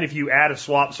about it. And then if you add a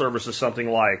swap service to something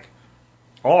like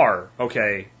R,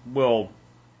 okay, well,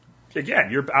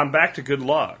 again, I'm back to good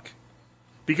luck.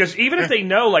 Because even if they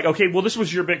know, like, okay, well, this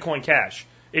was your Bitcoin Cash.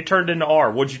 It turned into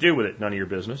R. What'd you do with it? None of your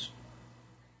business.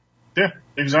 Yeah,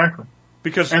 exactly.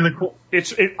 Because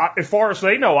as far as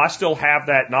they know, I still have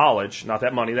that knowledge, not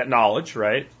that money, that knowledge,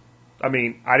 right? I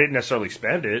mean, I didn't necessarily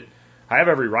spend it. I have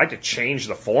every right to change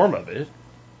the form of it.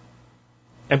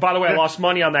 And by the way, I lost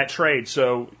money on that trade,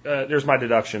 so there's my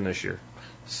deduction this year.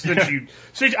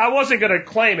 Since I wasn't going to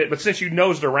claim it, but since you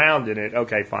nosed around in it,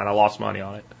 okay, fine, I lost money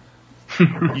on it.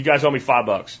 You guys owe me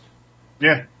 $5.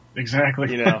 Yeah,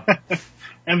 exactly.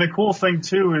 And the cool thing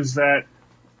too is that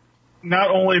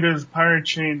not only does Pirate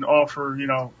Chain offer,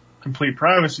 complete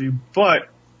privacy, but,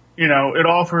 it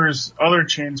offers other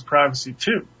chains privacy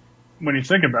too, when you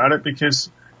think about it, because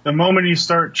the moment you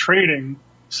start trading,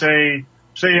 say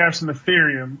you have some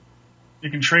Ethereum,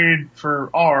 you can trade for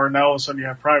R, now all of a sudden you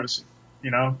have privacy.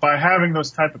 By having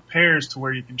those type of pairs to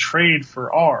where you can trade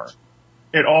for R,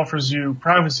 it offers you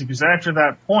privacy, because after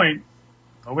that point,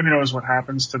 nobody knows what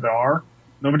happens to the R.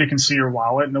 Nobody can see your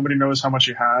wallet. Nobody knows how much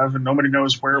you have, and nobody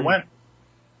knows where it went.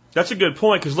 That's a good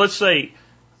point, because let's say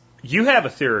you have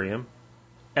Ethereum,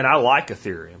 and I like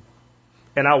Ethereum,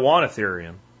 and I want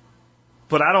Ethereum,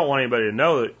 but I don't want anybody to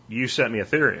know that you sent me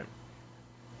Ethereum.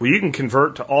 Well, you can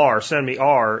convert to R, send me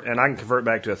R, and I can convert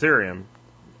back to Ethereum.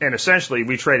 And essentially,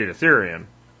 we traded Ethereum,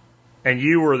 and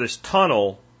you were this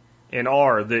tunnel in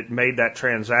R that made that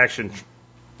transaction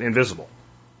invisible.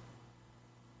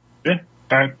 Yeah,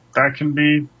 that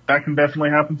can definitely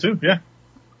happen too. Yeah.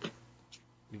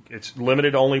 It's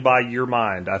limited only by your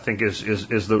mind, I think is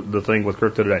the thing with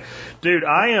crypto today. Dude,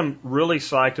 I am really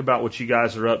psyched about what you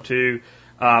guys are up to.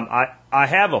 I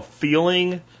have a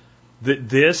feeling that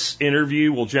this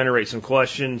interview will generate some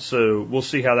questions, so we'll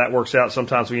see how that works out.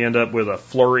 Sometimes we end up with a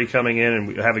flurry coming in and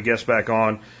we have a guest back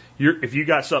on. If you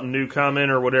got something new coming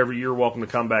or whatever, you're welcome to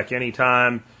come back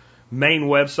anytime. Main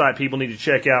website people need to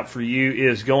check out for you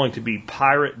is going to be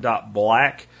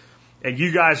pirate.black. And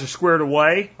you guys are squared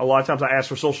away. A lot of times I ask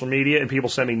for social media and people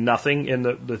send me nothing in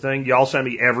the thing. Y'all send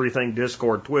me everything: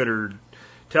 Discord, Twitter,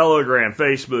 Telegram,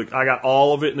 Facebook. I got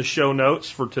all of it in the show notes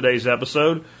for today's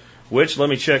episode, which,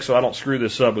 let me check so I don't screw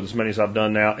this up with as many as I've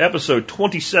done now. Episode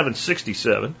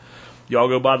 2767. Y'all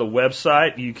go by the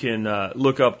website. You can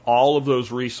look up all of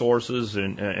those resources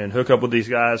and hook up with these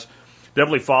guys.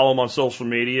 Definitely follow them on social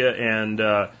media.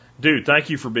 And, dude,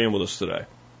 thank you for being with us today.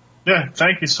 Yeah,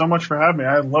 thank you so much for having me.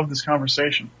 I love this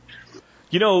conversation.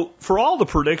 You know, for all the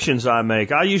predictions I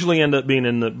make, I usually end up being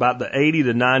in about the 80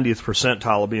 to 90th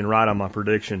percentile of being right on my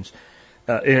predictions.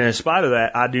 And in spite of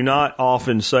that, I do not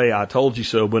often say I told you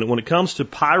so. But when it comes to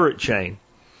Pirate Chain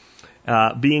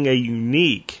being a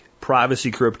unique privacy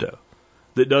crypto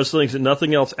that does things that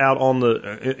nothing else out on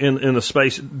the in the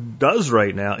space does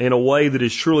right now in a way that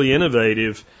is truly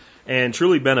innovative and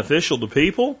truly beneficial to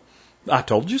people, I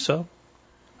told you so.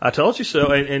 I told you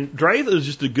so. And Draeth is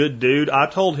just a good dude. I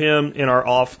told him in our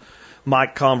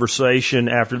off-mic conversation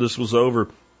after this was over,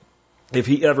 if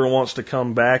he ever wants to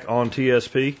come back on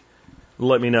TSP,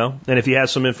 let me know. And if he has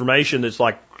some information that's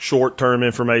like short-term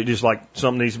information, just like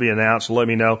something needs to be announced, let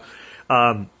me know.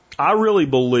 I really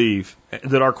believe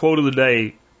that our quote of the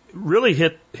day really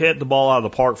hit the ball out of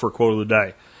the park for a quote of the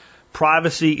day.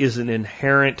 Privacy is an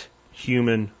inherent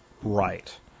human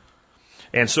right.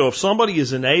 And so if somebody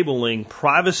is enabling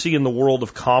privacy in the world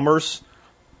of commerce,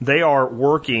 they are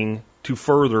working to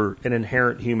further an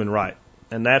inherent human right.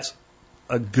 And that's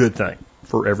a good thing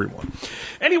for everyone.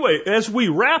 Anyway, as we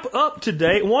wrap up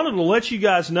today, I wanted to let you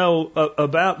guys know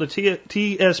about the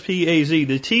TSPAZ,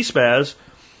 the TSPAZ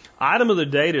item of the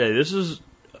day today. This is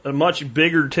a much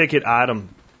bigger ticket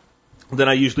item than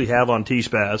I usually have on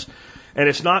TSPAZ. And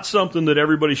it's not something that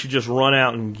everybody should just run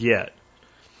out and get.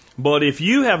 But if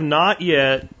you have not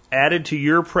yet added to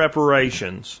your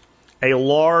preparations a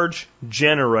large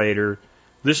generator,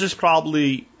 this is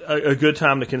probably a good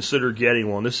time to consider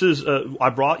getting one. This is I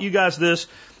brought you guys this.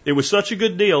 It was such a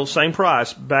good deal, same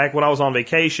price, back when I was on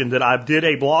vacation, that I did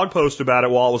a blog post about it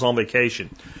while I was on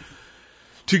vacation.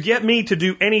 To get me to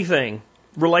do anything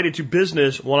related to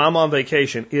business when I'm on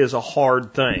vacation is a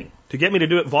hard thing. To get me to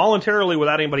do it voluntarily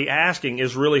without anybody asking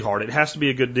is really hard. It has to be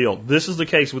a good deal. This is the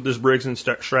case with this Briggs &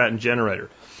 Stratton generator.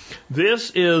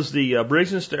 This is the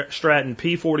Briggs & Stratton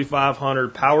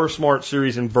P4500 Power Smart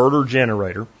Series inverter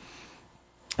generator.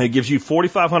 It gives you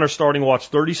 4,500 starting watts,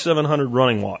 3,700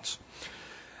 running watts.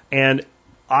 And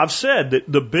I've said that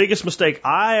the biggest mistake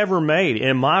I ever made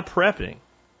in my prepping,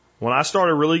 when I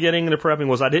started really getting into prepping,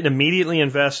 was I didn't immediately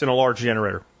invest in a large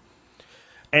generator.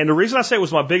 And the reason I say it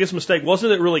was my biggest mistake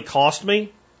wasn't it really cost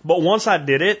me, but once I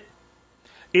did it,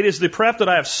 it is the prep that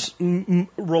I have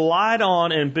relied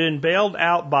on and been bailed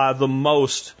out by the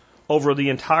most over the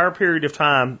entire period of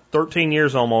time, 13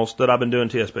 years almost, that I've been doing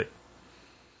TSP.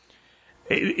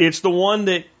 It's the one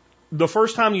that the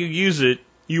first time you use it,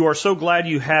 you are so glad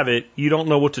you have it, you don't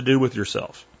know what to do with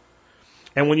yourself.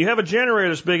 And when you have a generator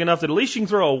that's big enough that at least you can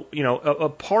throw, a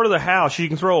part of the house, you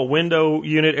can throw a window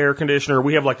unit air conditioner.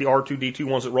 We have like the R2D2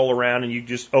 ones that roll around and you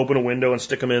just open a window and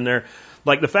stick them in there.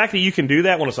 Like the fact that you can do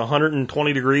that when it's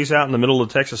 120 degrees out in the middle of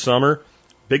the Texas summer,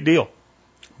 big deal.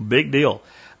 Big deal.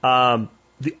 I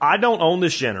don't own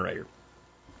this generator.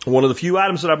 One of the few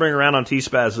items that I bring around on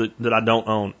TSPAZ that I don't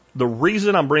own. The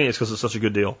reason I'm bringing it is because it's such a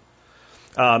good deal.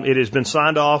 It has been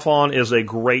signed off on as a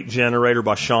great generator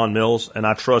by Sean Mills, and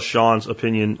I trust Sean's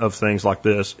opinion of things like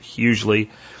this hugely.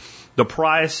 The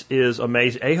price is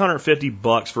amazing,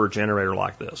 $850 for a generator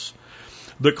like this.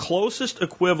 The closest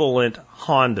equivalent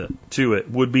Honda to it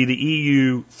would be the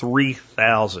EU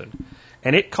 3000,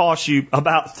 and it costs you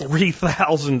about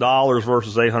 $3,000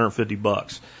 versus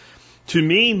 $850. To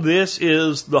me, this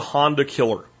is the Honda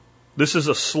killer. This is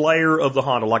a slayer of the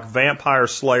Honda, like Vampire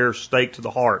Slayer, stake to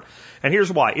the heart. And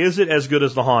here's why. Is it as good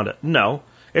as the Honda? No.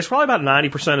 It's probably about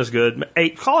 90% as good.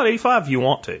 Call it 85 if you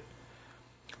want to.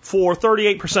 For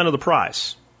 38% of the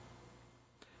price.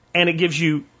 And it gives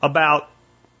you about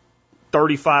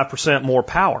 35% more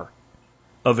power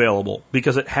available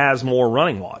because it has more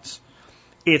running watts.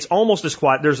 It's almost as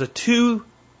quiet. There's a 2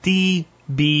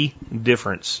 dB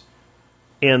difference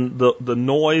in the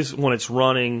noise when it's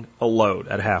running a load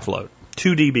at half load.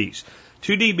 2 dBs.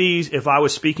 2 dBs, if I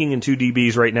was speaking in 2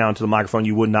 dBs right now into the microphone,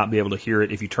 you would not be able to hear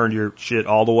it if you turned your shit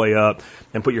all the way up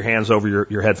and put your hands over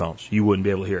your headphones. You wouldn't be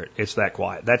able to hear it. It's that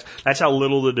quiet. That's how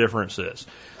little the difference is.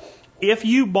 If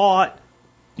you bought,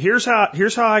 here's how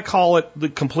I call it the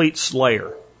complete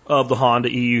slayer of the Honda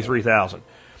EU3000.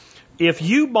 If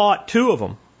you bought 2 of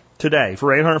them today for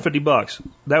 $850,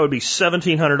 that would be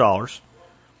 $1,700,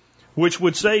 which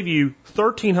would save you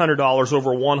 $1,300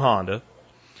 over one Honda.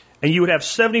 And you would have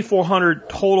 7,400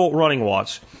 total running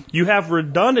watts. You have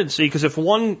redundancy because if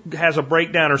one has a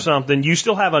breakdown or something, you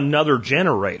still have another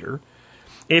generator.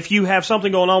 If you have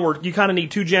something going on where you kind of need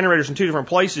 2 generators in 2 different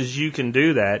places, you can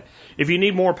do that. If you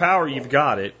need more power, you've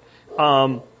got it.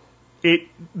 I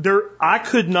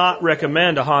could not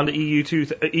recommend a Honda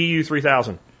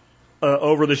EU3000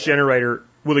 over this generator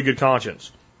with a good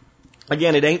conscience.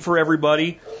 Again, it ain't for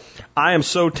everybody. I am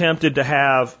so tempted to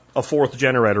have a 4th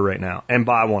generator right now and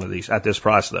buy one of these at this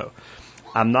price, though.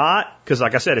 I'm not, because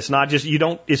like I said, it's not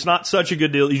such a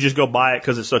good deal. You just go buy it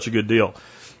because it's such a good deal.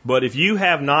 But if you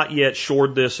have not yet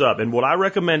shored this up, and what I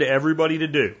recommend to everybody to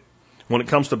do when it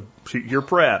comes to your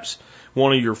preps,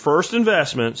 one of your first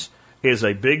investments is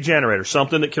a big generator,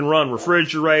 something that can run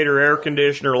refrigerator, air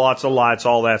conditioner, lots of lights,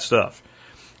 all that stuff.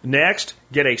 Next,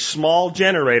 get a small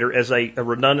generator as a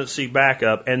redundancy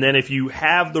backup, and then if you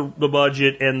have the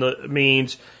budget and the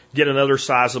means, get another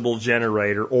sizable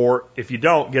generator, or if you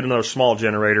don't, get another small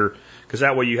generator, because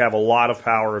that way you have a lot of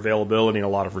power availability and a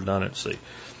lot of redundancy.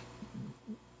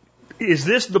 Is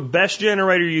this the best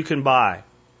generator you can buy?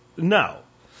 No.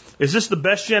 Is this the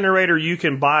best generator you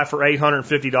can buy for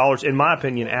 $850? In my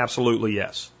opinion, absolutely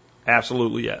yes.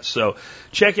 Absolutely yes. So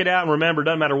check it out, and remember, it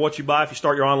doesn't matter what you buy if you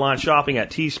start your online shopping at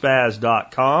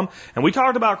tspaz.com. And we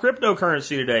talked about cryptocurrency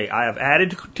today. I have added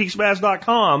to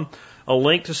tspaz.com a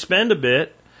link to spend a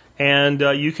bit, and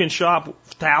you can shop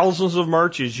thousands of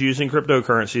merches using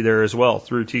cryptocurrency there as well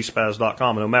through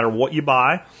tspaz.com. And no matter what you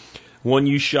buy, when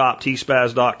you shop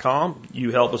tspaz.com,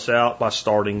 you help us out by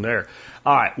starting there.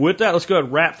 All right, with that, let's go ahead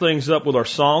and wrap things up with our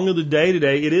song of the day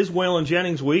today. It is Waylon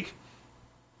Jennings week.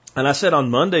 And I said on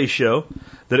Monday's show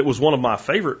that it was one of my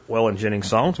favorite Waylon Jennings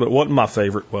songs, but it wasn't my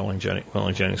favorite Waylon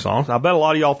Jennings song. I bet a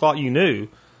lot of y'all thought you knew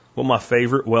what my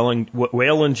favorite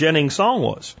Waylon Jennings song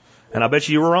was. And I bet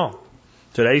you were wrong.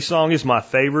 Today's song is my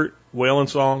favorite Waylon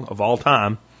song of all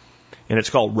time, and it's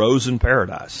called Rose in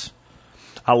Paradise.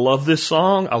 I love this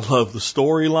song. I love the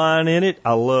storyline in it.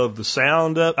 I love the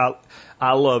sound of it.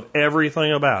 I love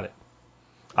everything about it.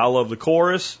 I love the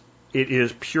chorus. It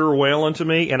is pure Waylon to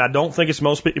me, and I don't think it's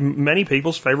many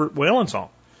people's favorite Waylon song.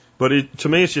 But to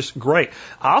me, it's just great.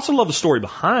 I also love the story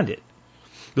behind it.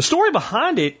 The story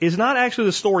behind it is not actually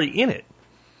the story in it.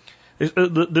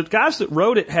 The guys that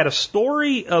wrote it had a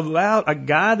story about a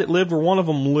guy that lived where one of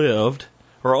them lived,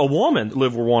 or a woman that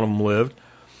lived where one of them lived,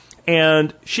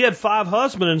 and she had 5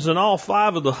 husbands, and all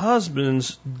 5 of the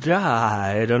husbands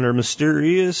died under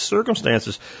mysterious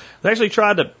circumstances. They actually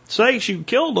tried to say she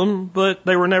killed them, but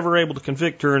they were never able to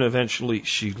convict her, and eventually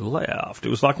she left. It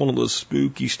was like one of those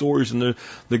spooky stories, and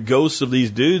the ghosts of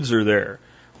these dudes are there.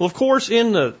 Well, of course,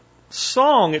 in the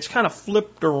song, it's kind of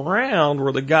flipped around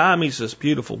where the guy meets this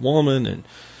beautiful woman, and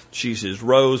she's his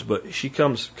rose, but she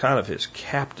comes kind of his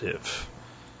captive.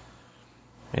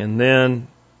 And then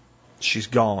she's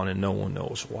gone, and no one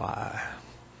knows why.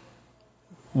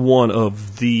 One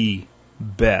of the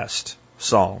best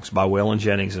songs by Waylon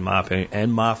Jennings, in my opinion,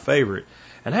 and my favorite.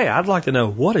 And hey, I'd like to know,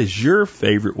 what is your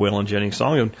favorite Waylon Jennings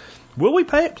song? And will we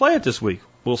play it this week?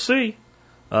 We'll see.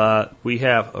 We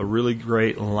have a really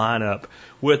great lineup.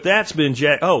 With that's been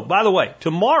Jack. Oh, by the way,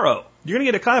 tomorrow you're going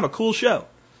to get a kind of a cool show.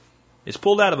 It's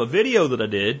pulled out of a video that I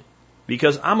did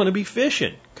because I'm going to be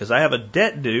fishing because I have a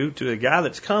debt due to a guy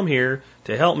that's come here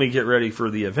to help me get ready for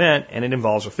the event, and it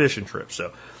involves a fishing trip.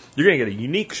 So you're going to get a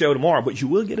unique show tomorrow, but you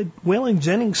will get a Waylon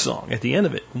Jennings song at the end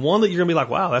of it. One that you're going to be like,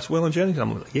 wow, that's Waylon Jennings.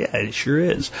 I'm like, yeah, it sure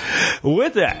is.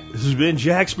 With that, this has been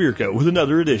Jack Spirko with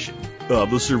another edition of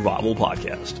the Survival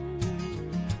Podcast.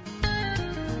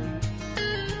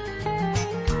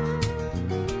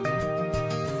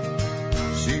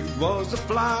 was a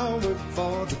flower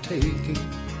for the taking.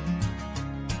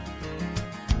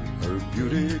 Her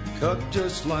beauty cut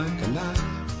just like a knife.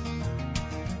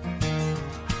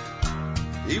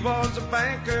 He was a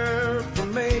banker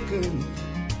from Macon,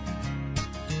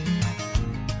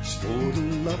 swore to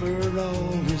love her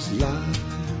all his life.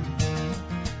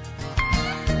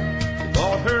 He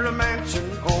bought her a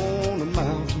mansion on a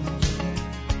mountain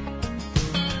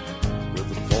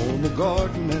with a formal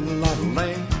garden and a lot of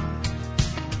land.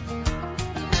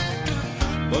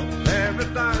 But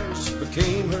paradise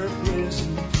became her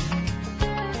prison.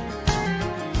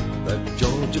 That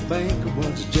Georgia banker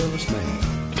was a jealous man.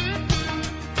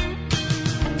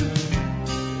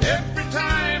 Every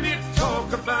time you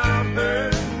talk about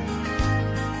her,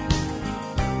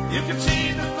 you can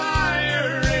see the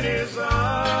fire in his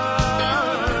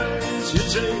eyes. He'd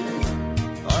say,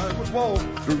 I would walk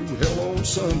through hell on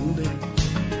Sunday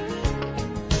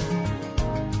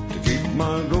to keep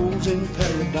my rose in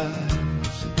paradise.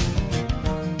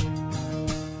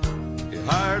 He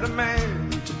hired a man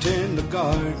to tend the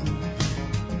garden,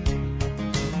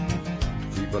 to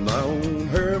keep an eye on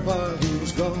her while he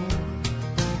was gone.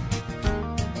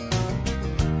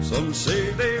 Some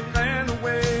say they ran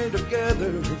away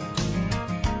together.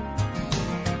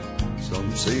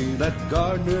 Some say that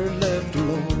gardener left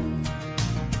alone.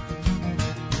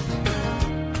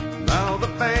 Now the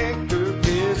banker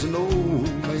is an old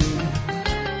man.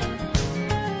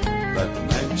 That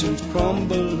mansion's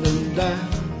crumbling down.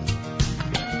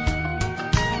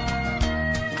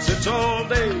 Sits all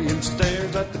day and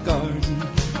stares at the garden.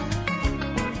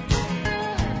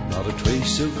 Not a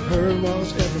trace of her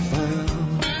was ever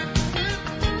found.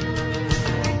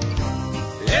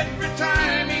 Every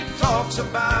time he talks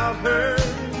about her,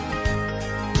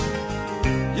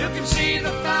 you can see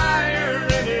the fire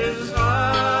in his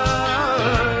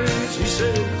eyes. He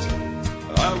says,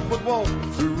 I would walk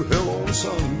through hell on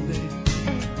Sunday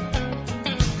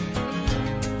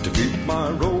to keep my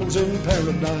rose in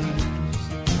paradise.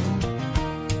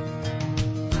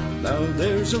 Now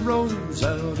there's a rose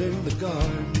out in the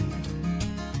garden.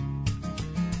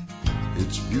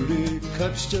 Its beauty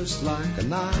cuts just like a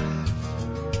knife.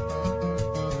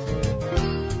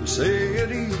 Say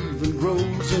it even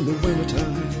grows in the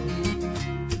wintertime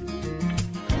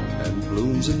and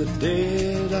blooms in the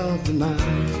dead of the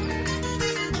night.